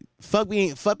daddy. Fuck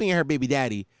being her baby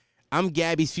daddy. I'm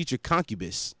Gabby's future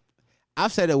concubus.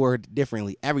 I've said that word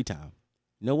differently every time.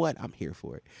 You know what? I'm here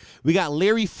for it. We got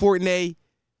Larry Fortney,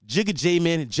 Jigga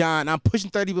J-Man, John. I'm pushing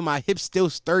 30, but my hips still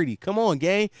sturdy. Come on,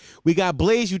 gang. We got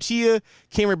Blaze Uchia,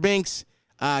 Cameron Banks,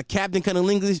 Captain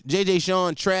Cunnilingus, JJ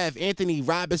Sean, Trav, Anthony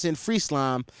Robinson, Free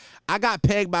Slime. I got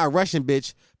pegged by a Russian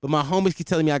bitch, but my homies keep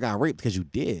telling me I got raped because you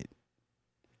did.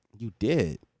 You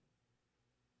did.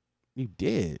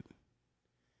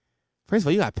 First of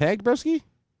all, you got pegged, broski?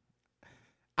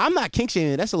 I'm not kink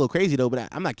shaming. That's a little crazy though, but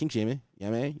I'm not kink shaming.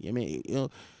 Yeah, man. Yeah, man. You know,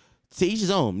 to each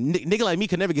his own. Nigga like me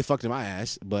could never get fucked in my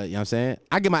ass, but you know what I'm saying?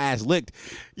 I get my ass licked.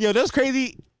 Yo, that's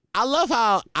crazy. I love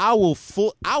how I will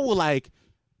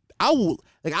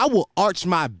Like, I will arch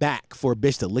my back for a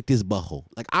bitch to lick this butthole.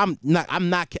 Like,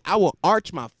 I will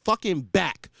arch my fucking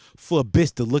back for a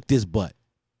bitch to lick this butt.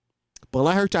 But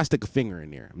let her try to stick a finger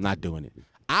in there. I'm not doing it.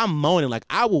 I'm moaning. Like,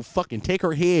 I will fucking take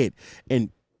her head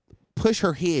and push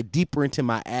her head deeper into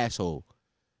my asshole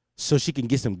so she can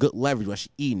get some good leverage while she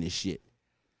eating this shit.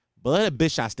 But let a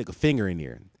bitch try to stick a finger in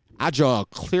there. I draw a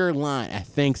clear line at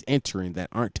things entering that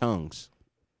aren't tongues.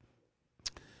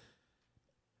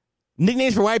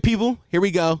 Nicknames for white people. Here we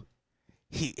go.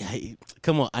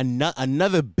 Come on,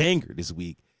 another banger this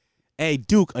week. Hey,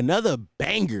 Duke, another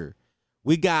banger.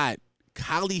 We got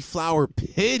cauliflower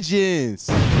pigeons.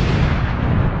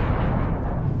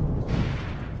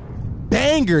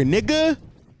 Banger, nigga.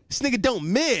 This nigga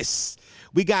don't miss.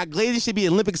 We got glazing should be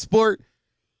an Olympic sport.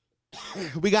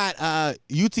 We got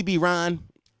UTB Ron,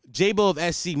 J-Bo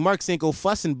of SC, Mark Cinco,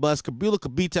 Fuss and Bus, Kabula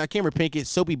Kabita, Cameron Pinkett,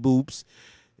 Soapy Boobs.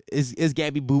 Is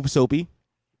Gabby Boob Soapy.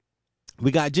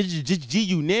 We got G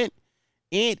Unit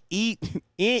and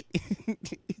EDE.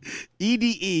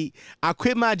 I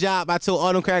quit my job. I told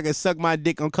Autumn Cracker suck my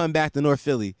dick on come back to North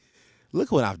Philly.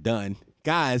 Look what I've done.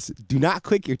 Guys, do not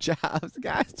quit your jobs.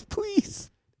 Guys,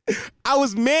 please. I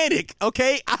was manic,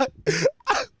 okay? I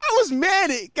was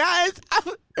manic, guys.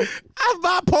 I'm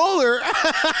bipolar.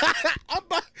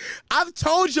 I've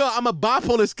told y'all I'm a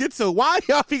bipolar schizo. Why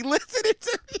y'all be listening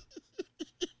to me?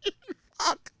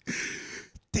 Fuck.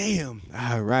 Damn.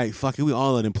 All right. Fuck it. We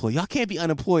all unemployed. Y'all can't be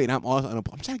unemployed and I'm also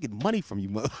unemployed. I'm trying to get money from you,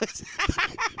 motherfuckers.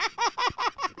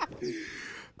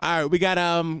 All right.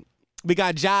 We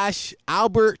got Josh,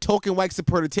 Albert, Token White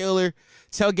Supporter Taylor,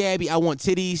 Tell Gabby I Want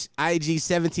Titties, IG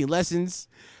 17 Lessons,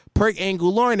 Perk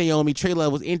Angle, Lauren Naomi, Trey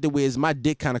Levels, Ain't the Wiz, My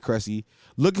Dick Kinda Crusty,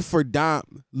 looking for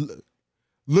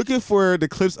the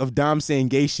clips of Dom saying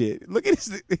gay shit. Look at this.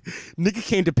 Nigga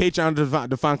came to Patreon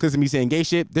to find clips of me saying gay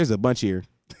shit. There's a bunch here.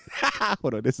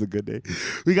 Hold on, this is a good day.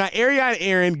 We got Ariana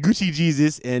Aaron, Gucci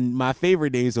Jesus, and my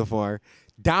favorite name so far,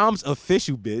 Dom's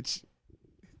official bitch.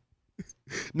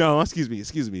 No, excuse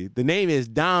me. The name is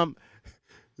Dom,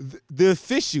 the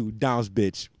official Dom's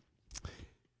bitch.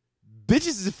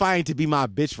 Bitches is fighting to be my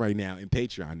bitch right now in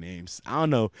Patreon names. I don't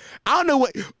know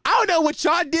what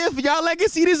y'all did for y'all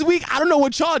legacy this week. I don't know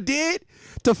what y'all did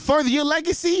to further your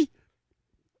legacy.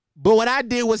 But what I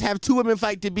did was have two women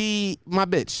fight to be my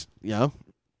bitch. You know?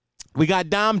 We got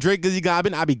Dom, Drake, Gizzy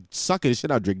Gobbin. I be sucking the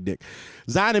shit out Drake dick.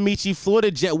 Zion Amici,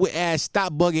 Florida Jet with ass,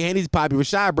 Stop Bugging, Henny's Poppy,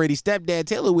 Rashad Brady, Stepdad,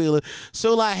 Taylor Wheeler,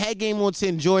 Solai, Head Game on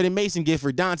 10, Jordan, Mason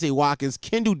Gifford, Dante Watkins,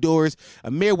 Kendall Doors,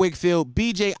 Amir Wakefield,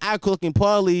 BJ, Cook, and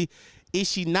Paul Lee. Is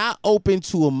she not open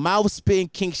to a mouth spin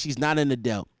kink? She's not an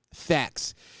adult.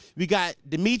 Facts. We got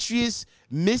Demetrius,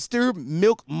 Mr.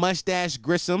 Milk Mustache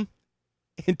Grissom,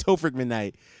 and Tofrick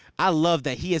Midnight. I love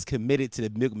that he has committed to the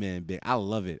Milkman bit. I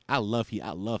love it. I love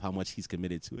how much he's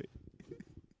committed to it.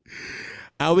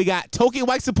 We got Token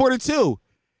White Supporter 2.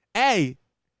 Hey,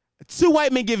 2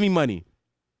 white men give me money.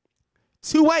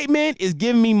 2 white men is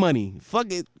giving me money.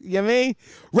 Fuck it. You know what I mean?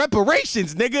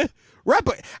 Reparations, nigga.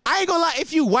 I ain't gonna lie.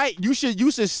 If you white, you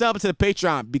should sub to the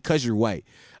Patreon because you're white.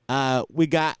 We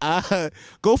got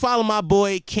go follow my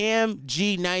boy Cam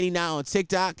G99 on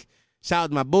TikTok. Shout out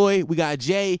to my boy. We got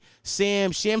Jay,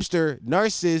 Sam, Shamster,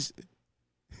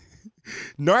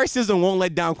 Narcissism won't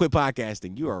let down quit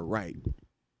podcasting. You are right.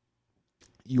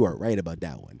 You are right about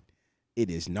that one. It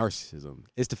is narcissism.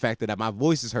 It's the fact that my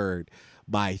voice is heard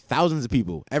by thousands of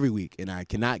people every week, and I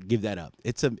cannot give that up.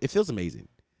 It feels amazing.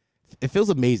 It feels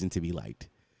amazing to be liked.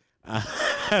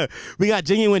 We got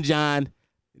Genuine John.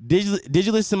 Did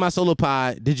you listen to my solo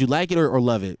pod? Did you like it or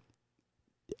love it?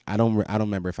 I don't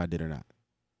remember if I did or not.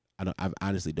 I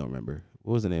honestly don't remember.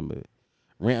 What was the name of it?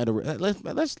 Rant of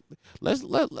the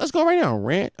let's go right now.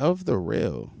 Rant of the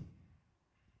Real.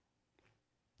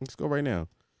 Let's go right now.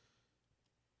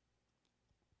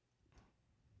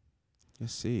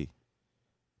 Let's see.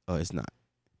 Oh, it's not.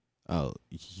 Oh,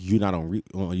 you not on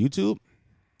YouTube?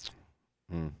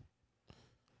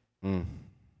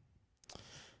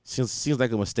 Seems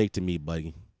like a mistake to me,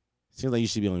 buddy. Seems like you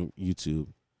should be on YouTube.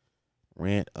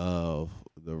 Rant of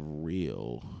the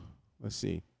Real. Let's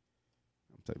see.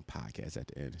 I'm typing podcast at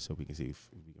the end so we can see if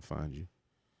we can find you.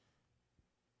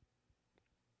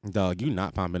 Dog, you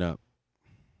not popping up.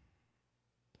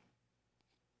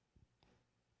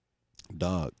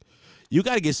 Dog, you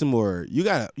got to get some more. You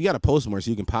got to post more so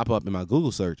you can pop up in my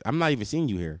Google search. I'm not even seeing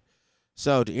you here.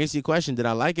 So to answer your question, did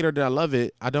I like it or did I love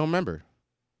it? I don't remember.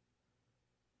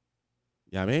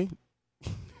 You know what I mean?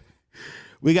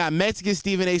 We got Mexican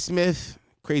Stephen A. Smith,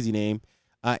 crazy name.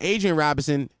 Adrian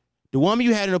Robinson, the woman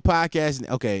you had in the podcast.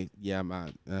 Okay, yeah,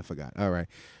 I forgot. All right.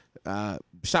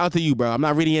 Shout out to you, bro. I'm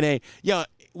not reading your name. Yo,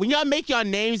 when y'all make y'all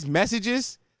names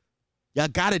messages, y'all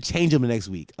gotta change them the next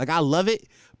week. Like, I love it,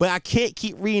 but I can't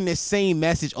keep reading the same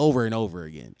message over and over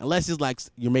again. Unless it's like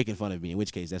you're making fun of me, in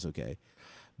which case that's okay.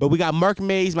 But we got Mark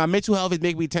Mays. My mental health is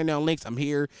making me turn down links. I'm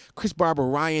here. Chris Barber,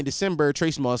 Ryan December,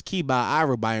 Trace Moss, Keyby,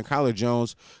 Ira, Byron, Kyler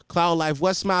Jones, Cloud Life.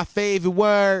 What's my favorite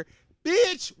word?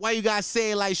 Bitch. Why you gotta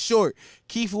say it like short?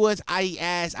 Keith Woods, I.E.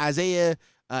 Ass, Isaiah,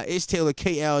 Ish Taylor,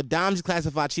 KL, Dom's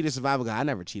Classified Cheater Survival Guy. I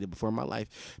never cheated before in my life.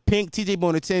 Pink, TJ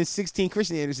Boner 10, 16,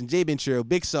 Christian Anderson, J. Ventura,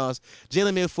 Big Sauce,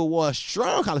 Jalen Milford Wall,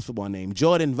 strong college football name,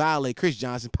 Jordan Violet, Chris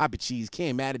Johnson, Papa Cheese,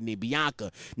 Cam Madden,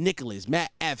 Bianca, Nicholas, Matt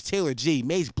F, Taylor G,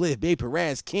 Mace Bliss, Babe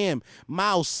Perez, Kim,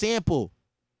 Miles Sample,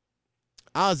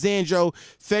 Alexandro,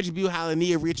 Frederick Buell,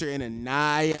 Halania, Richard, and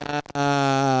Anaya.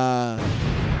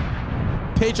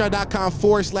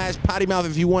 Patreon.com/pottymouth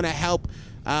if you want to help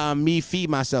me feed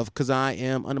myself, because I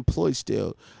am unemployed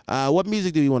still. What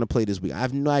music do you want to play this week? I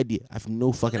have no idea. I have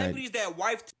no fucking idea. That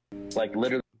wife like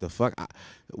literally The fuck?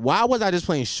 Why was I just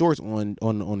playing shorts on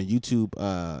the YouTube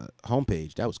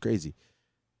homepage? That was crazy.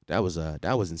 That was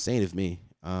insane of me.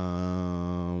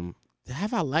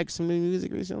 Have I liked some new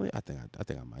music recently? I think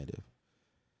I might have.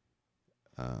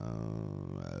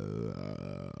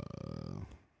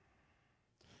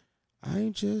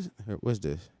 I just what's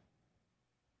this?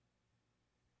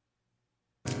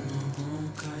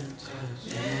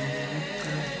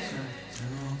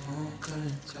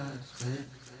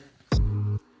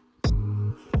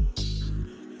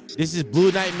 This is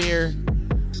Blue Nightmare,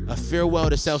 A Farewell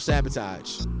to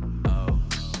Self-Sabotage. Oh,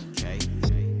 okay.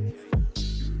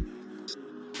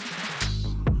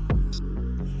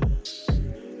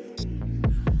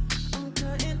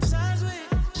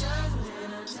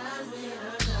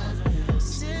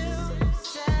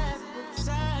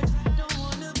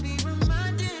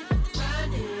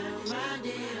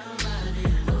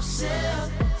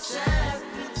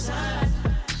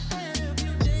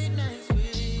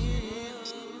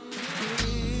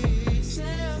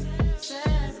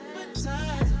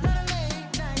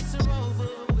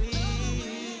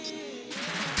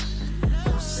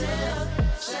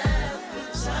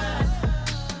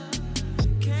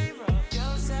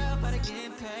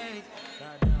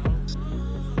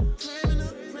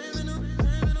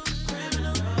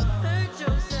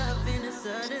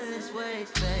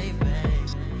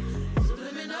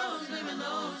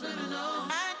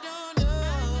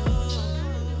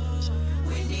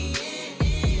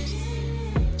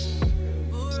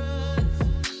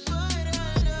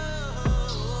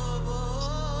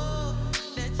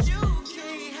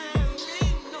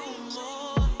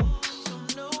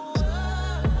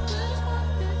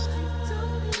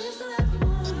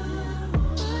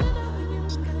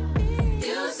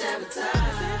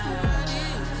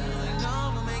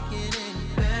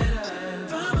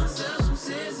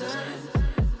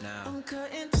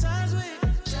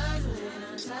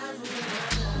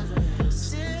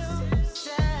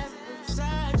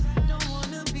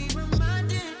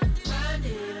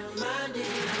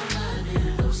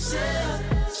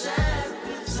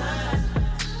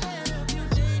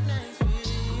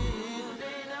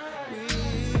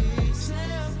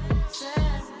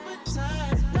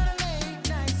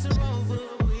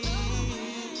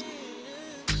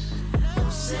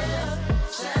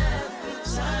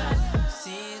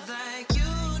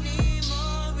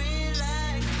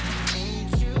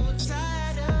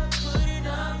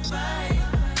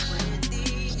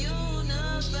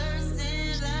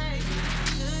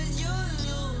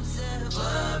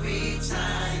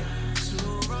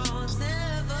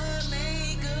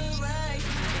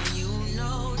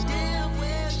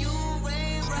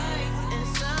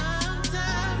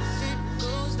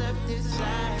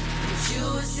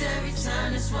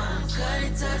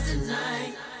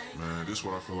 Man, this is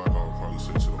what I feel like I would probably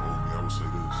say to the old me. I would say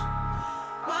this.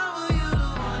 Why were you the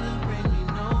one to bring me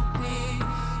no peace?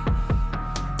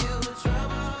 You were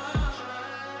trouble.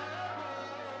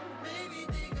 Made me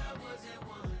think I wasn't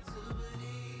one to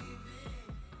believe in.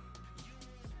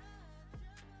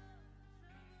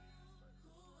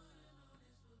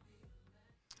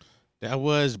 That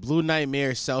was Blue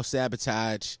Nightmare,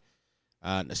 Self-Sabotage.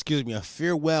 A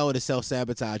Farewell to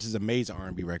Self-Sabotage. Is an amazing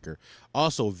R&B record.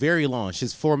 Also, very long. It's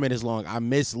just 4 minutes long. I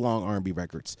miss long R&B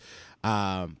records.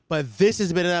 But this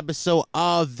has been an episode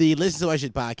of the Listen to My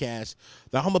Shit podcast,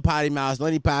 the home of Potty Mouse, the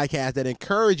only podcast that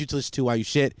encourage you to listen to while you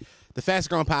shit. The fastest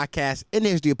growing podcast in the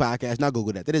history of podcasts. Now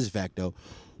Google that. That is a fact, though.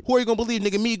 Who are you going to believe,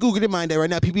 nigga? Me, Google it, mind that right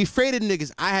now. People be afraid of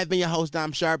niggas. I have been your host,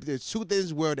 Dom Sharp. There's two things in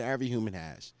this world that every human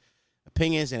has.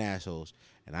 Opinions and assholes.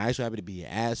 And I so happy to be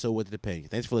an asshole with an opinion.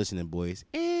 Thanks for listening, boys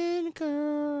and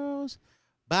girls.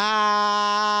 Bye.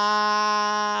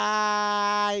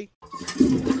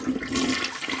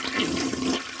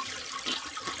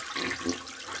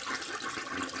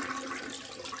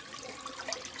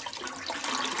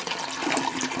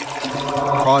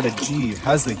 Carter G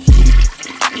has the heat.